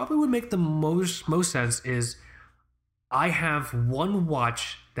probably would make the most sense, is I have one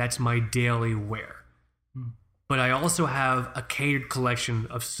watch that's my daily wear. But I also have a catered collection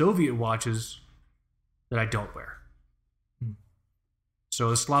of Soviet watches that I don't wear.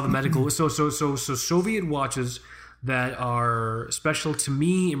 So Slava Medical, so Soviet watches that are special to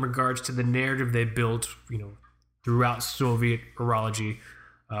me in regards to the narrative they built, you know, throughout Soviet horology,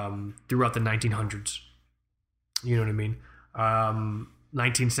 throughout the 1900s. You know what I mean?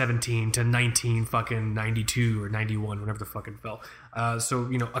 1917 to 1992 or 91, whenever the fuck it fell. So,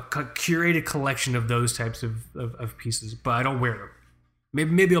 you know, a curated collection of those types of pieces, but I don't wear them.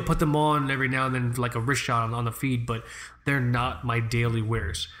 Maybe I'll put them on every now and then, like a wrist shot on the feed, but they're not my daily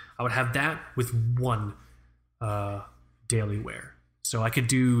wears. I would have that with one daily wear. So I could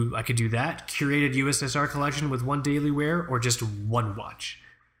do that curated USSR collection with one daily wear, or just one watch.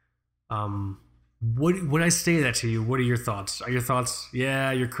 When I say that to you, what are your thoughts? Are your thoughts,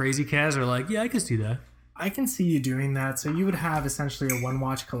 yeah, you're crazy, Kaz, or like, yeah, I can see that? I can see you doing that. So you would have essentially a one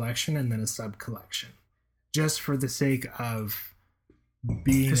watch collection and then a sub collection, just for the sake of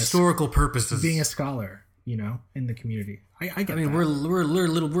being historical purposes, being a scholar, you know, in the community. I get. I mean, we're a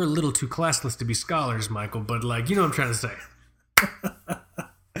little too classless to be scholars, Michael. But like, you know what I'm trying to say.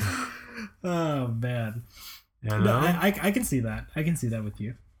 Oh man, you know? No, I can see that. I can see that with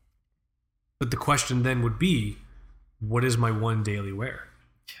you. But the question then would be, what is my one daily wear?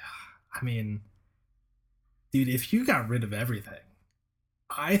 I mean, dude, if you got rid of everything,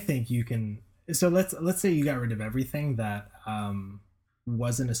 I think you can. So let's say you got rid of everything that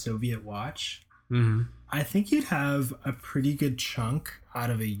wasn't a Soviet watch. Mm-hmm. I think you'd have a pretty good chunk out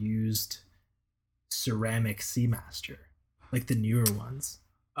of a used ceramic Seamaster, like the newer ones.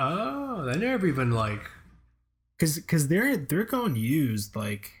 Oh, they never even like, because they're going used,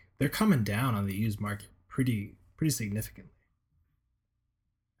 like they're coming down on the used market pretty significantly.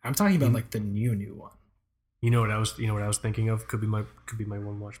 I'm talking about like the new one. You know what I was thinking of? Could be my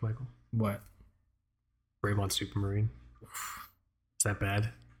one watch, Michael. What? Raymond Supermarine. Is that bad?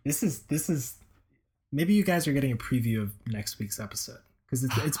 This is maybe you guys are getting a preview of next week's episode, because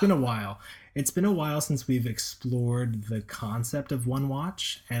it's been a while. It's been a while since we've explored the concept of one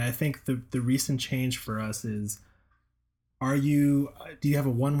watch, and I think the recent change for us is: do you have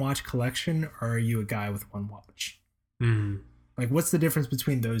a one watch collection, or are you a guy with one watch? Mm-hmm. Like, what's the difference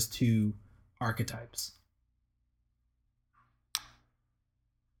between those two archetypes?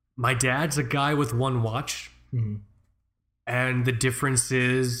 My dad's a guy with one watch. Mm-hmm. And the difference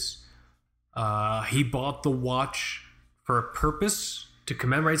is he bought the watch for a purpose to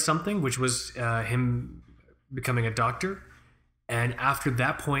commemorate something, which was him becoming a doctor. And after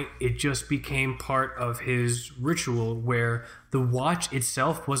that point, it just became part of his ritual where the watch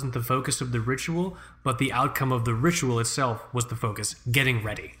itself wasn't the focus of the ritual, but the outcome of the ritual itself was the focus, getting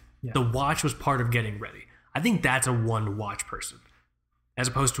ready. Yeah. The watch was part of getting ready. I think that's a one watch person, as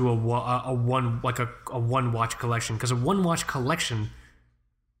opposed to a one watch collection. Because a one watch collection,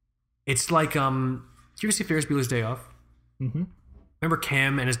 it's like, did you ever see Ferris Bueller's Day Off? Mm-hmm. Remember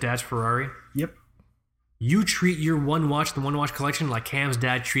Cam and his dad's Ferrari? Yep. You treat your one watch, the one watch collection, like Cam's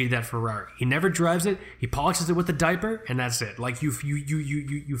dad treated that Ferrari. He never drives it. He polishes it with a diaper, and that's it. Like you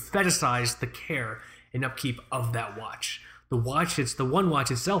fetishize the care and upkeep of that watch. The watch, it's the one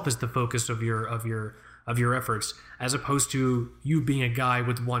watch itself is the focus of your efforts, as opposed to you being a guy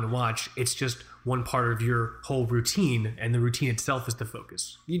with one watch. It's just one part of your whole routine, and the routine itself is the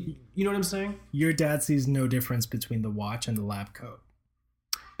focus. You know what I'm saying? Your dad sees no difference between the watch and the lab coat.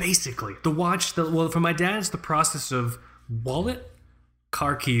 Basically, the watch. Well, for my dad, it's the process of wallet,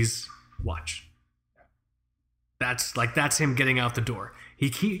 car keys, watch. That's him getting out the door. He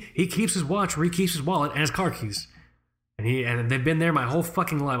keeps his watch where he keeps his wallet and his car keys. And they've been there my whole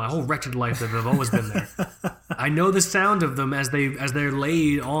fucking life, my whole wretched life. They've always been there. I know the sound of them as they're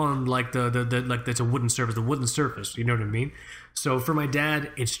laid on like like it's a wooden surface. You know what I mean? So for my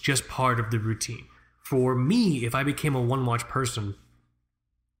dad, it's just part of the routine. For me, if I became a one watch person,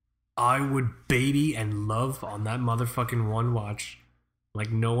 I would baby and love on that motherfucking one watch.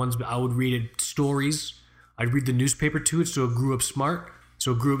 Like no one's. I would read it stories. I'd read the newspaper to it, so it grew up smart.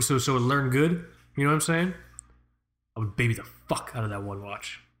 So it learned good. You know what I'm saying? I would baby the fuck out of that one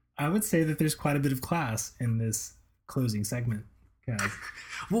watch. I would say that there's quite a bit of class in this closing segment, guys.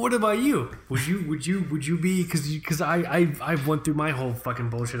 Well, what about you? Would you be, because I've went through my whole fucking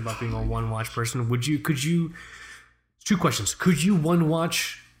bullshit about being a one watch person. Could you? Two questions. Could you one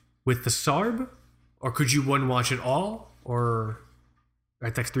watch with the SARB, or could you one watch it all? Or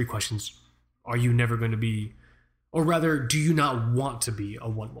right, that's three questions. Are you never going to be, or rather, do you not want to be a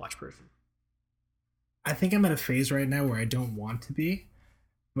one watch person? I think I'm at a phase right now where I don't want to be,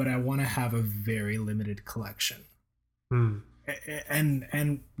 but I want to have a very limited collection.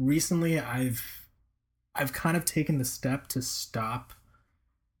 And recently I've kind of taken the step to stop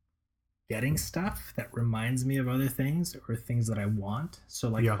getting stuff that reminds me of other things or things that I want. So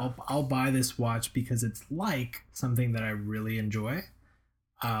like I'll buy this watch because it's like something that I really enjoy.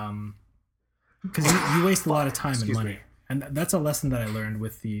 Because you waste a lot of time and money. And that's a lesson that I learned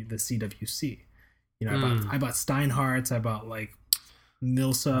with the CWC. You know, I bought Steinhardt's, I bought like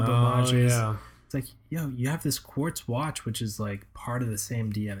Milsub homages. Yeah. It's like, you have this quartz watch, which is like part of the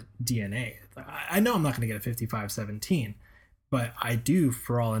same DNA. I know I'm not going to get a 5517, but I do,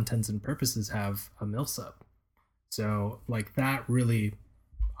 for all intents and purposes, have a Milsub. So like that really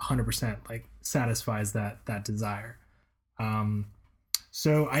 100% like satisfies that desire.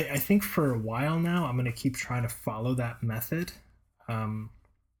 So I think for a while now, I'm going to keep trying to follow that method.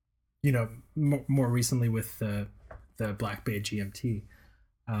 You know, more recently with the Black Bay GMT,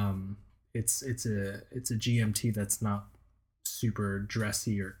 it's a GMT that's not super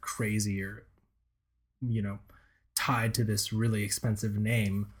dressy or crazy or, you know, tied to this really expensive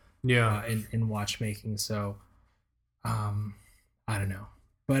name. In watchmaking. So, I don't know,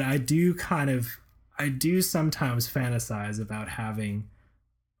 but I do sometimes fantasize about having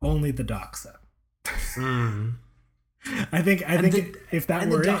only the Doxa. I think if that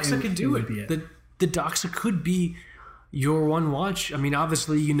were the Doxa it, could do would it. Be it. The Doxa could be your one watch. I mean,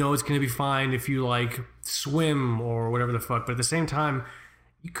 obviously, you know it's going to be fine if you like swim or whatever the fuck. But at the same time,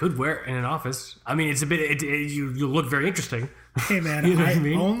 you could wear it in an office. I mean, it's a bit. You look very interesting. Hey man, you know what I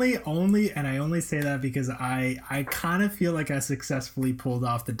mean? I only say that because I kind of feel like I successfully pulled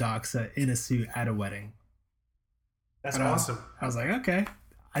off the Doxa in a suit at a wedding. That's awesome. I was like, okay,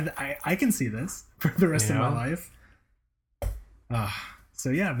 I can see this for the rest of my life. So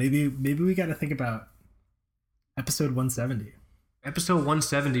yeah, maybe we got to think about episode 170. Episode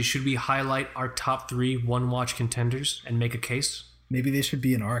 170, should we highlight our top 3 one watch contenders and make a case? Maybe they should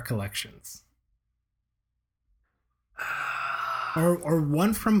be in our collections. Or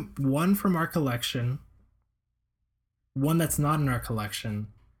one from our collection, one that's not in our collection,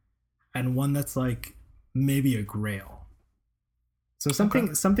 and one that's like maybe a grail. So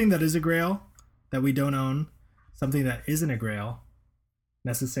something that is a grail that we don't own, something that isn't a grail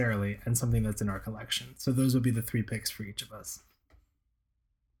necessarily, and something that's in our collection. So those will be the 3 picks for each of us.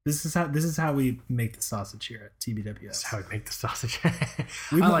 This is how we make the sausage here at TBWS. This is how we make the sausage.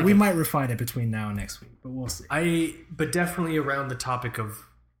 we might refine it between now and next week, but we'll see. But definitely around the topic of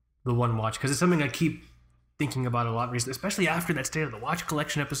the one watch, because it's something I keep thinking about a lot recently, especially after that State of the Watch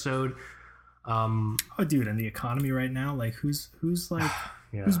collection episode. Oh, dude, and the economy right now, like who's like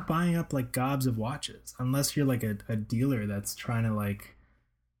Yeah. who's buying up like gobs of watches? Unless you're like a dealer that's trying to like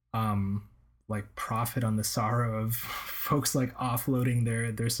profit on the sorrow of folks like offloading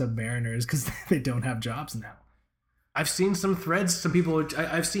their Submariners because they don't have jobs now. I've seen some threads. Some people.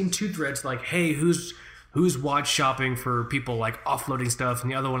 I've seen two threads like, "Hey, who's watch shopping for people like offloading stuff?"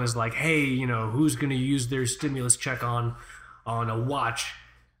 And the other one is like, "Hey, who's going to use their stimulus check on a watch?"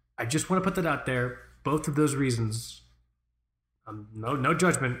 I just want to put that out there. Both of those reasons, no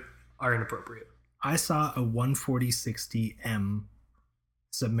judgment, are inappropriate. I saw a 14060M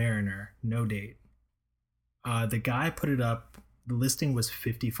Submariner, no date. The guy put it up. The listing was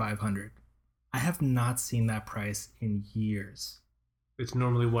 $5,500. I have not seen that price in years. It's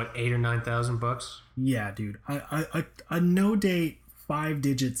normally what, $8,000 or $9,000? Yeah, dude. A no date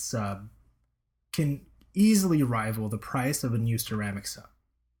 5-digit sub can easily rival the price of a new ceramic sub.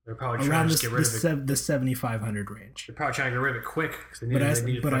 They're probably trying to get rid of it. The 7,500 range. They're probably trying to get rid of it quick.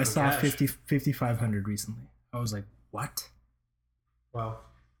 But I saw 5,500 recently. I was like, what? Wow.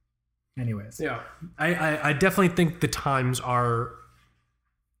 Anyways. Yeah. I definitely think the times are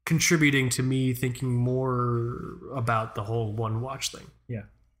contributing to me thinking more about the whole one watch thing. Yeah.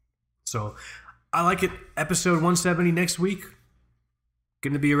 So I like it. Episode 170 next week.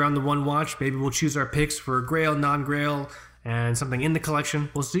 Going to be around the one watch. Maybe we'll choose our picks for Grail, non-Grail, and something in the collection.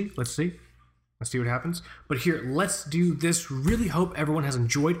 We'll see. Let's see what happens. But here, let's do this. Really hope everyone has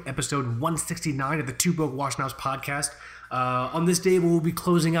enjoyed episode 169 of the Two Broke Watch Snobs podcast. On this day, we'll be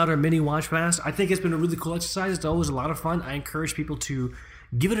closing out our mini watch fast. I think it's been a really cool exercise. It's always a lot of fun. I encourage people to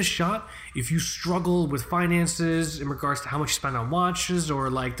give it a shot. If you struggle with finances in regards to how much you spend on watches, or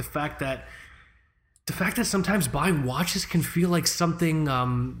like the fact that sometimes buying watches can feel like something,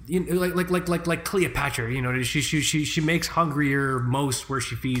 like Cleopatra. She makes hungrier most where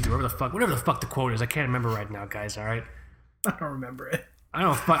she feeds, whatever the fuck the quote is. I can't remember right now, guys. All right, I don't remember it. I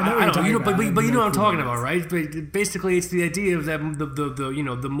don't. But you know what I'm talking about, right? But basically, it's the idea of that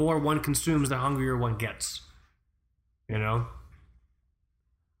the more one consumes, the hungrier one gets.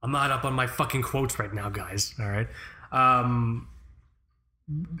 I'm not up on my fucking quotes right now, guys. All right.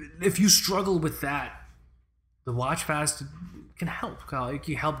 If you struggle with that, the watch fast can help. It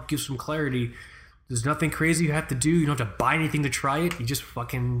can help give some clarity. There's nothing crazy you have to do. You don't have to buy anything to try it. You just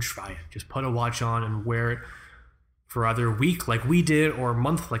fucking try it. Just put a watch on and wear it for either a week like we did, or a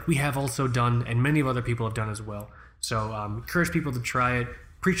month like we have also done, and many of other people have done as well. So encourage people to try it.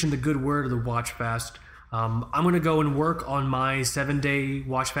 Preaching the good word of the watch fast. I'm gonna go and work on my 7-day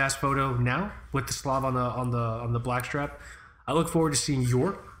watch fast photo now with the Slav on the black strap. I look forward to seeing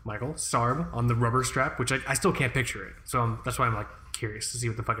your Michael Sarb on the rubber strap, which I still can't picture it. So that's why I'm like curious to see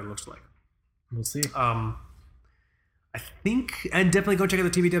what the fuck it looks like. We'll see. I think, and definitely go check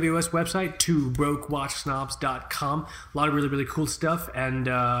out the TBWS website, twobrokeWatchSnobs.com. A lot of really, really cool stuff. And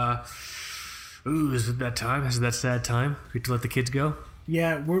is it that time? Is it that sad time? We have to let the kids go?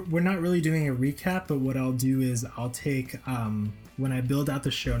 Yeah, we're not really doing a recap, but what I'll do is I'll take when I build out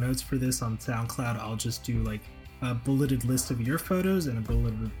the show notes for this on SoundCloud, I'll just do like a bulleted list of your photos and a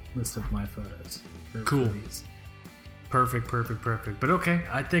bulleted list of my photos. Cool. For these. Perfect. But okay,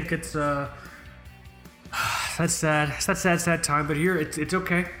 I think it's that's sad. It's that sad time, but here it's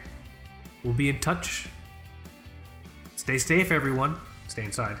okay. We'll be in touch. Stay safe, everyone. Stay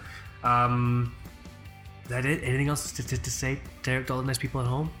inside. Is that it? Anything else to say to all the nice people at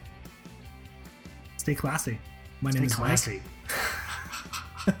home? Stay classy. My name is classy.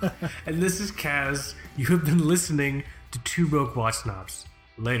 And this is Kaz. You have been listening to Two Broke Watch Snobs.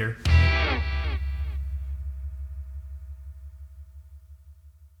 Later.